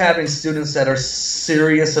love having students that are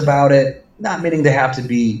serious about it, not meaning they have to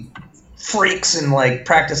be freaks and like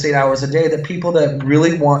practice 8 hours a day, that people that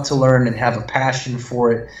really want to learn and have a passion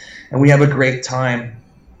for it, and we have a great time.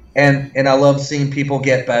 And I love seeing people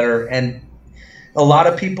get better. And a lot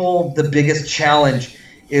of people, the biggest challenge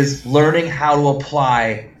is learning how to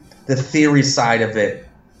apply the theory side of it.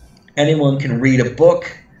 Anyone can read a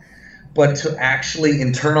book, but to actually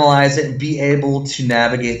internalize it and be able to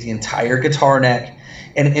navigate the entire guitar neck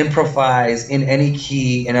and improvise in any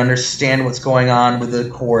key and understand what's going on with the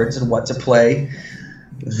chords and what to play,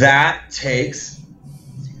 that takes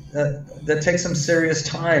some serious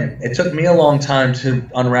time. It took me a long time to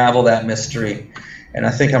unravel that mystery, and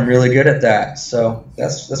I think I'm really good at that. So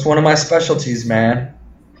that's one of my specialties, man.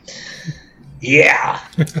 Yeah.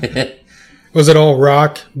 Was it all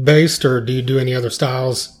rock based, or do you do any other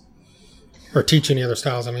styles, or teach any other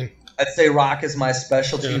styles? I mean, I'd say rock is my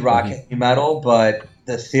specialty, rock and heavy metal, but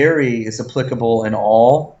the theory is applicable in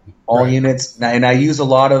all units. And I use a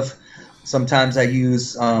lot of, sometimes I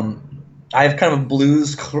use, I have kind of a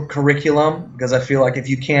blues curriculum, because I feel like if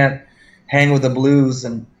you can't hang with the blues,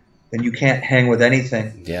 then you can't hang with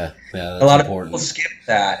anything. Yeah, that's a lot important. of people skip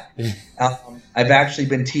that. I've actually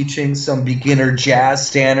been teaching some beginner jazz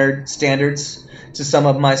standards to some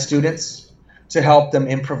of my students to help them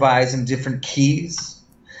improvise in different keys.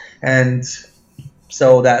 And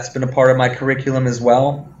so that's been a part of my curriculum as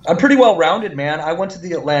well. I'm pretty well-rounded, man. I went to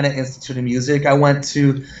the Atlanta Institute of Music.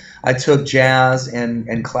 I took jazz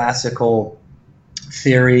and classical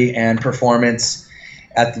theory and performance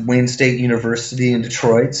at the Wayne State University in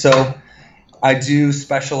Detroit. So I do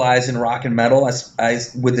specialize in rock and metal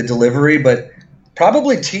with the delivery, but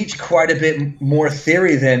probably teach quite a bit more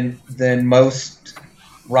theory than most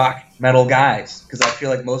rock metal guys, because I feel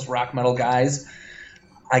like most rock metal guys,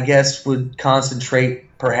 I guess, would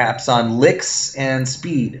concentrate perhaps on licks and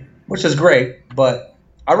speed, which is great, but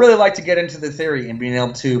I really like to get into the theory and being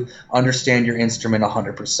able to understand your instrument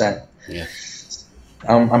 100%. Yeah.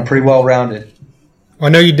 I'm pretty well-rounded. Well,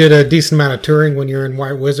 I know you did a decent amount of touring when you were in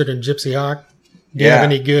White Wizzard and Gypsyhawk. Do you have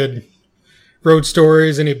any good road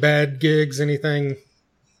stories, any bad gigs, anything?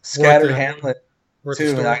 Scattered Hamlet,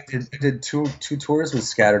 too. I did two tours with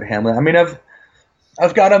Scattered Hamlet. I mean,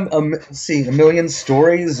 I've got a million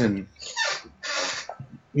stories, and,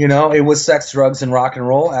 you know, it was sex, drugs, and rock and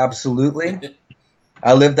roll, absolutely.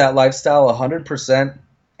 I lived that lifestyle 100%,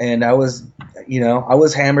 and I was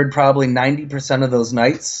hammered probably 90% of those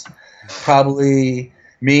nights. Probably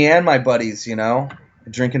me and my buddies, you know,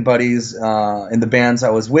 drinking buddies in the bands I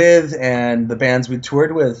was with and the bands we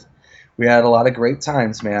toured with. We had a lot of great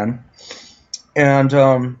times, man. And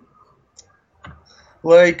I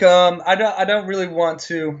don't really want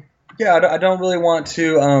to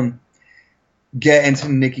get into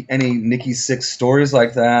any Nikki Sixx stories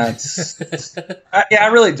like that. I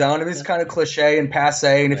really don't. I mean, it's kind of cliche and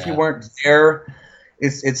passe, and if you weren't there,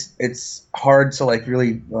 it's hard to like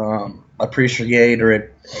really appreciate, or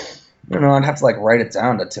it, you know, I'd have to like write it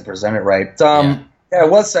down to present it right. It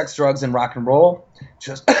was sex, drugs, and rock and roll.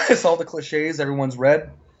 Just it's all the cliches everyone's read,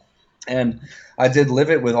 and I did live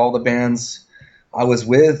it with all the bands I was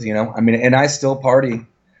with. You know, I mean, and I still party.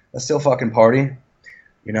 I still fucking party.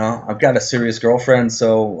 You know, I've got a serious girlfriend,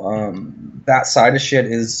 so that side of shit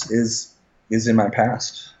is in my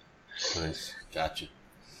past. Nice, gotcha.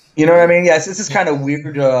 You know what I mean? Yes, this is kind of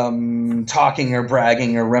weird talking or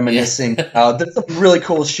bragging or reminiscing. There's some really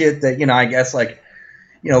cool shit that, you know, I guess like,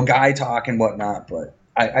 you know, guy talk and whatnot, but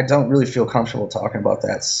I don't really feel comfortable talking about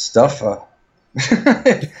that stuff.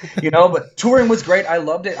 You know, but touring was great. I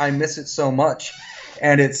loved it. I miss it so much,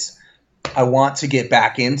 and I want to get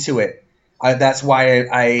back into it. That's why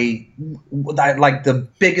I like the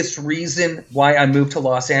biggest reason why I moved to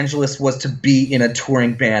Los Angeles was to be in a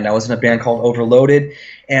touring band. I was in a band called Overloaded,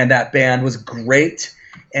 and that band was great,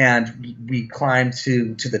 and we climbed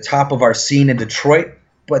to the top of our scene in Detroit,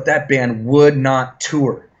 but that band would not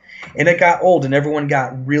tour. And it got old, and everyone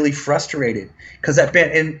got really frustrated because that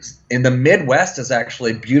band in the Midwest is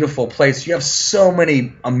actually a beautiful place. You have so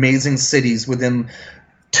many amazing cities within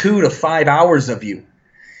 2 to 5 hours of you.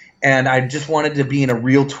 And I just wanted to be in a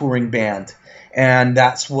real touring band. And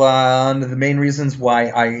that's one of the main reasons why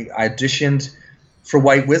I auditioned for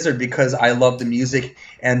White Wizzard because I loved the music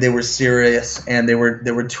and they were serious and they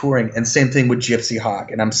were touring. And same thing with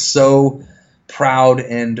Gypsyhawk. And I'm so proud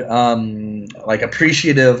and like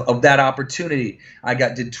appreciative of that opportunity. I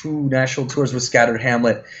did 2 national tours with Scattered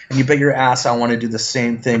Hamlet, and you bet your ass I want to do the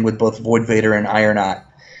same thing with both Void Vator and Ironaut.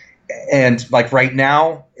 And like right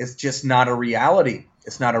now, it's just not a reality.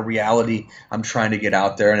 It's not a reality. I'm trying to get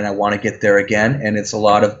out there, and I want to get there again. And it's a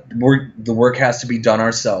lot of work. The work has to be done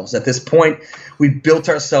ourselves. At this point, we've built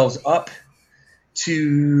ourselves up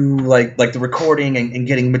to like the recording and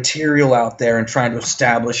getting material out there and trying to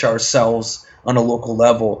establish ourselves on a local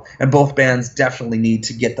level. And both bands definitely need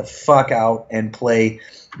to get the fuck out and play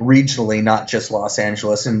regionally, not just Los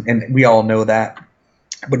Angeles. And we all know that.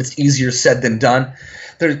 But it's easier said than done.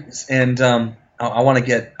 I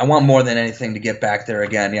want more than anything to get back there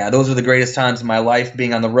again. Yeah, those are the greatest times in my life,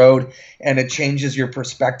 being on the road, and it changes your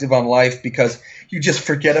perspective on life because you just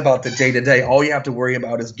forget about the day-to-day. All you have to worry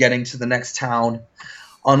about is getting to the next town,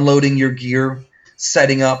 unloading your gear,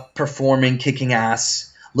 setting up, performing, kicking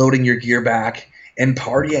ass, loading your gear back, and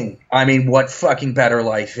partying. I mean, what fucking better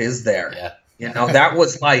life is there? Yeah. You know, that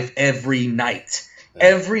was life every night.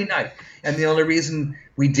 Every night. And the only reason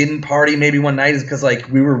we didn't party maybe one night is because like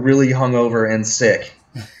we were really hungover and sick,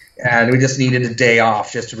 and we just needed a day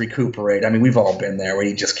off just to recuperate. I mean, we've all been there where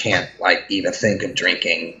you just can't like even think of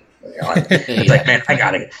drinking. You know, it's like, man, I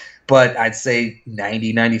gotta. But I'd say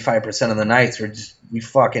 95% of the nights we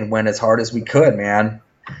fucking went as hard as we could, man.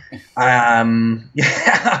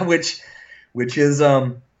 Yeah, which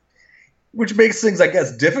makes things, I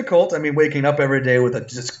guess, difficult. I mean, waking up every day with a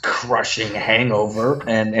just crushing hangover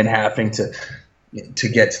and having to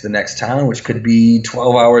get to the next town, which could be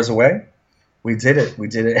 12 hours away. We did it. We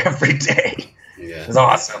did it every day. Yeah. It was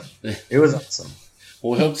awesome. It was awesome.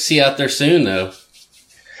 Well, we hope to see you out there soon, though.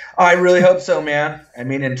 I really hope so, man. I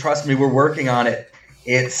mean, and trust me, we're working on it.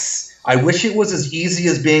 I wish it was as easy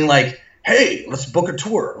as being like, hey, let's book a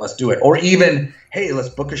tour. Let's do it. Or even, hey, let's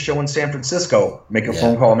book a show in San Francisco. Make a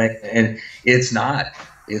phone call. And it's not.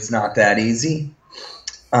 It's not that easy.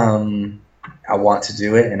 I want to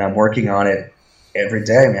do it, and I'm working on it every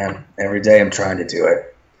day, man. Every day I'm trying to do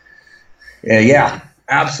it. Yeah,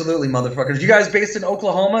 absolutely, motherfuckers. You guys based in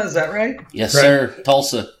Oklahoma, is that right? Yes, sir.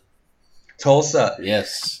 Tulsa.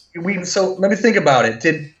 Yes. So let me think about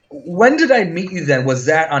it. When did I meet you then? Was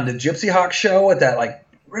that on the Gypsyhawk show at that like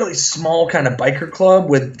really small kind of biker club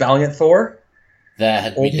with Valiant Thor? That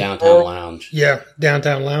had to be Downtown Lounge. Yeah,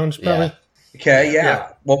 Downtown Lounge, probably. Yeah. Okay,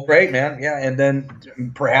 yeah. Well, great, man. Yeah, and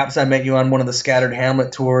then perhaps I met you on one of the Scattered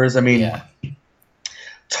Hamlet tours. I mean,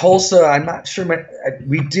 Tulsa, I'm not sure.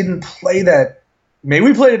 We didn't play that. Maybe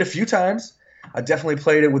we played it a few times. I definitely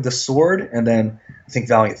played it with the Sword, and then I think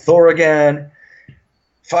Valiant Thor again.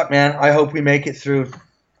 Fuck, man. I hope we make it through.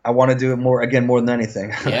 I want to do it more than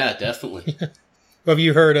anything. Yeah, definitely. Have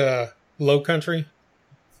you heard Low Country?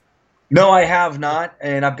 No, I have not,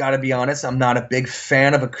 and I've got to be honest, I'm not a big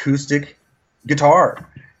fan of acoustic guitar.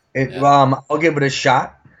 I'll give it a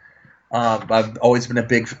shot. I've always been a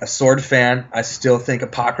big Sword fan. I still think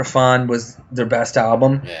Apocryphon was their best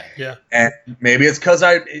album. Yeah. And maybe it's because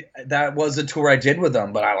that was a tour I did with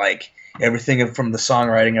them, but I like everything from the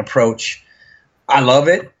songwriting approach. I love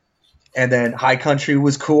it. And then High Country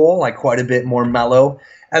was cool, like quite a bit more mellow.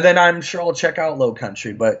 And then I'm sure I'll check out Low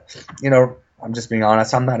Country, but I'm just being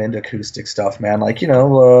honest. I'm not into acoustic stuff, man. Like,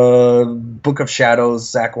 Book of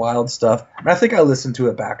Shadows, Zakk Wylde stuff. I mean, I think I listened to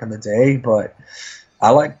it back in the day, but I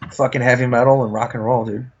like fucking heavy metal and rock and roll,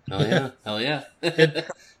 dude. Oh, yeah. Hell yeah.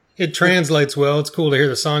 It translates well. It's cool to hear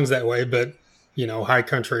the songs that way, but, High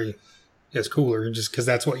Country is cooler just because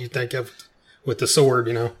that's what you think of with the Sword,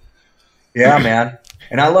 Yeah, man.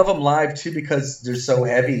 And I love them live, too, because they're so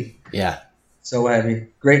heavy. Yeah. So heavy.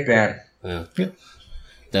 Great band. Yeah.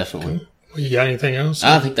 Definitely. Well, you got anything else?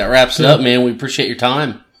 I think that wraps it up, man. We appreciate your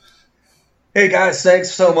time. Hey, guys,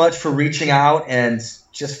 thanks so much for reaching out. And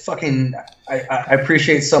just fucking, I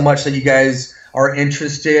appreciate so much that you guys are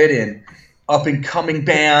interested in up-and-coming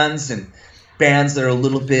bands and bands that are a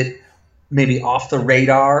little bit maybe off the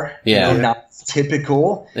radar. Yeah. Not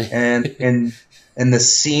typical. And the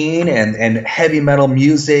scene and heavy metal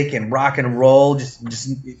music and rock and roll just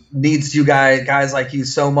needs you guys like you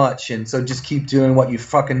so much. And so just keep doing what you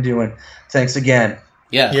fucking doing. Thanks again.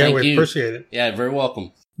 Yeah, thank we you. Appreciate it. Yeah, very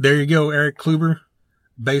welcome. There you go, Erik Kluiber,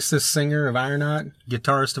 bassist, singer of Ironaut,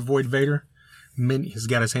 guitarist of Void Vator. He's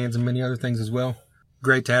got his hands in many other things as well.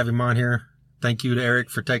 Great to have him on here. Thank you to Erik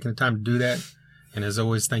for taking the time to do that. And as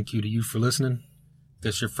always, thank you to you for listening. If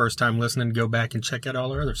this is your first time listening, go back and check out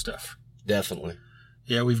all our other stuff. Definitely.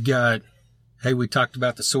 Yeah, we talked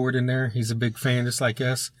about the Sword in there. He's a big fan just like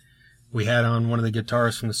us. We had on one of the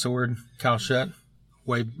guitarists from The Sword, Kyle Shutt,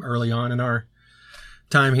 way early on in our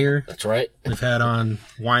time here. That's right. We've had on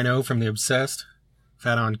Wino from The Obsessed. We've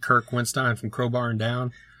had on Kirk Winstein from Crowbar and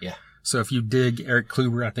Down. Yeah. So if you dig Erik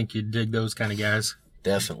Kluiber, I think you'd dig those kind of guys.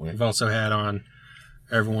 Definitely. We've also had on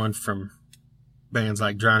everyone from bands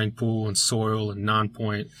like Drowning Pool and Soil and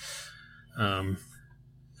Nonpoint,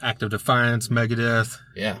 Act of Defiance, Megadeth,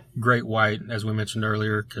 Yeah. Great White, as we mentioned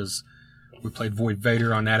earlier, because we played Void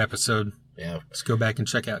Vator on that episode. Yeah. Let's go back and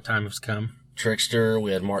check out Time Has Come. Trickster.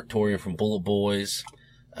 We had Mark Torian from Bullet Boys.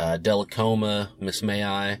 Delacoma, Miss May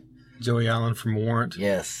I. Joey Allen from Warrant.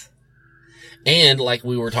 Yes. And like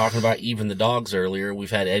we were talking about Even the Dogs earlier, we've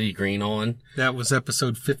had Eddie Green on. That was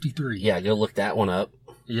episode 53. Yeah, go look that one up.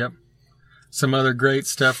 Yep. Some other great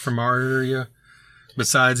stuff from our area.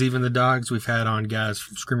 Besides Even the Dogs, we've had on guys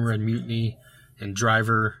from Screamer Red Mutiny and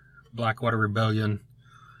Driver, Blackwater Rebellion,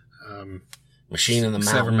 Machine in the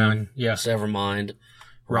Mountain. Severmind. Yeah. Severmind.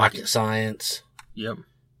 Rocket Science. Yep.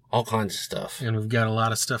 All kinds of stuff. And we've got a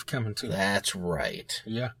lot of stuff coming too. That's right.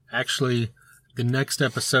 Yeah. Actually, the next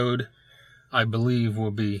episode, I believe,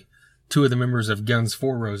 will be two of the members of Guns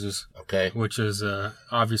Four Roses. Okay. Which is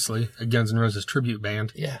obviously a Guns N' Roses tribute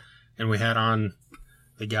band. Yeah. And we had on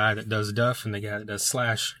the guy that does Duff and the guy that does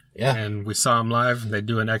Slash. Yeah. And we saw them live. They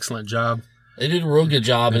do an excellent job. They did a real good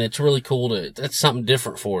job, and it's really cool that's something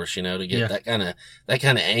different for us, to get that kind of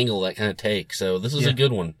angle, that kind of take. So this is a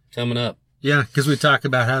good one coming up. Yeah, because we talk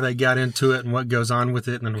about how they got into it and what goes on with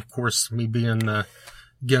it. And then, of course, me being a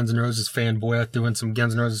Guns N' Roses fanboy, doing some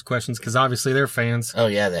Guns N' Roses questions, because obviously they're fans. Oh,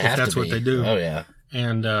 yeah, they have to be. That's what they do. Oh, yeah.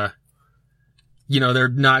 And, they're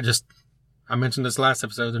not just, I mentioned this last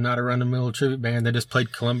episode, they're not a run-of-the-mill tribute band. They just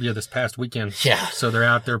played Columbia this past weekend. Yeah. So they're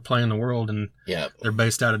out there playing the world, and they're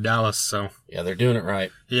based out of Dallas. So yeah, they're doing it right.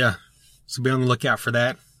 Yeah. So be on the lookout for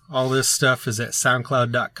that. All this stuff is at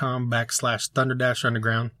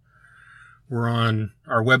soundcloud.com/Thunder-Underground. We're on,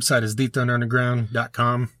 our website is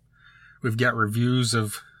thethunderunderground.com. We've got reviews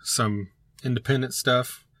of some independent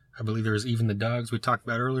stuff. I believe there's Even the Dogs we talked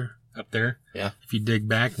about earlier up there. Yeah. If you dig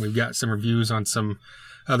back, we've got some reviews on some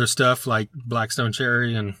other stuff like Blackstone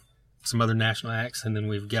Cherry and some other national acts. And then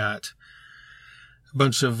we've got a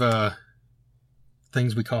bunch of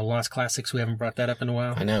things we call Lost Classics. We haven't brought that up in a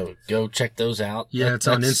while. I know. Go check those out. Yeah, it's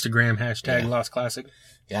on Instagram, # Lost Classic.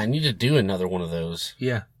 Yeah, I need to do another one of those.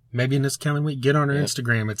 Yeah. Maybe in this coming week. Get on our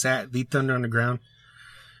Instagram. It's at The Thunder Underground.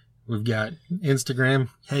 We've got Instagram.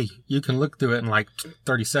 Hey, you can look through it in like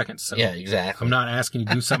 30 seconds. So yeah, exactly. I'm not asking you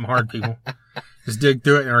to do something hard, people. Just dig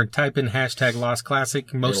through it or type in # Lost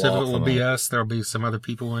Classic. Most of it will be us. There'll be some other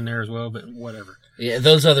people in there as well, but whatever. Yeah,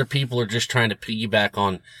 those other people are just trying to piggyback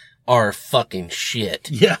on our fucking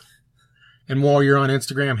shit. Yeah. And while you're on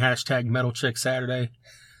Instagram, # Metal Chick Saturday.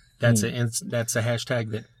 That's a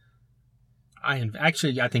hashtag that I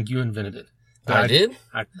think you invented it. I did?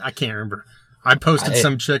 I can't remember. I posted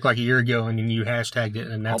some chick like a year ago, and you hashtagged it,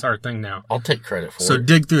 and that's our thing now. I'll take credit for it. So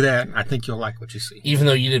dig through that. I think you'll like what you see. Even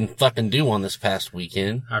though you didn't fucking do one this past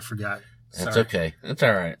weekend. I forgot. That's okay. That's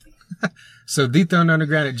all right. So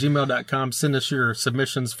thethunderunderground@gmail.com. Send us your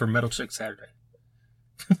submissions for Metal Chick Saturday.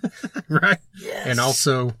 Right? Yes. And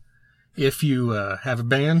also, if you have a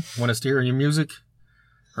band, want us to hear your music,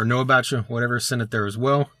 or know about you, whatever, send it there as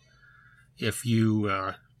well. If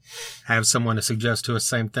you have someone to suggest to us,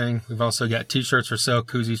 same thing. We've also got t-shirts for sale,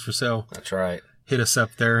 koozies for sale. That's right. Hit us up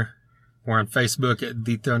there. We're on Facebook at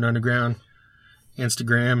The Thunder Underground,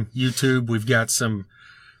 Instagram, YouTube. We've got some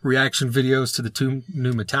reaction videos to the 2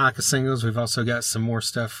 new Metallica singles. We've also got some more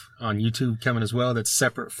stuff on YouTube coming as well that's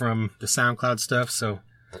separate from the SoundCloud stuff. So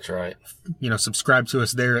that's right. Subscribe to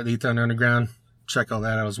us there at The Thunder Underground. Check all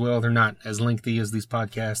that out as well. They're not as lengthy as these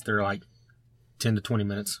podcasts. They're like 10 to 20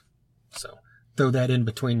 minutes. So throw that in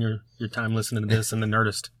between your time listening to this and the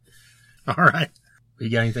Nerdist. All right. You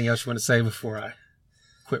got anything else you want to say before I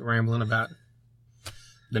quit rambling about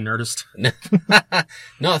the Nerdist?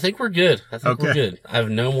 No, I think we're good. We're good. I have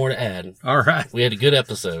no more to add. All right. We had a good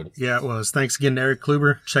episode. Yeah, it was. Thanks again to Erik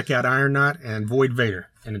Kluiber. Check out Ironaut and Void Vator.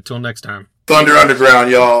 And until next time. Thunder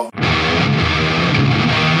Underground, y'all.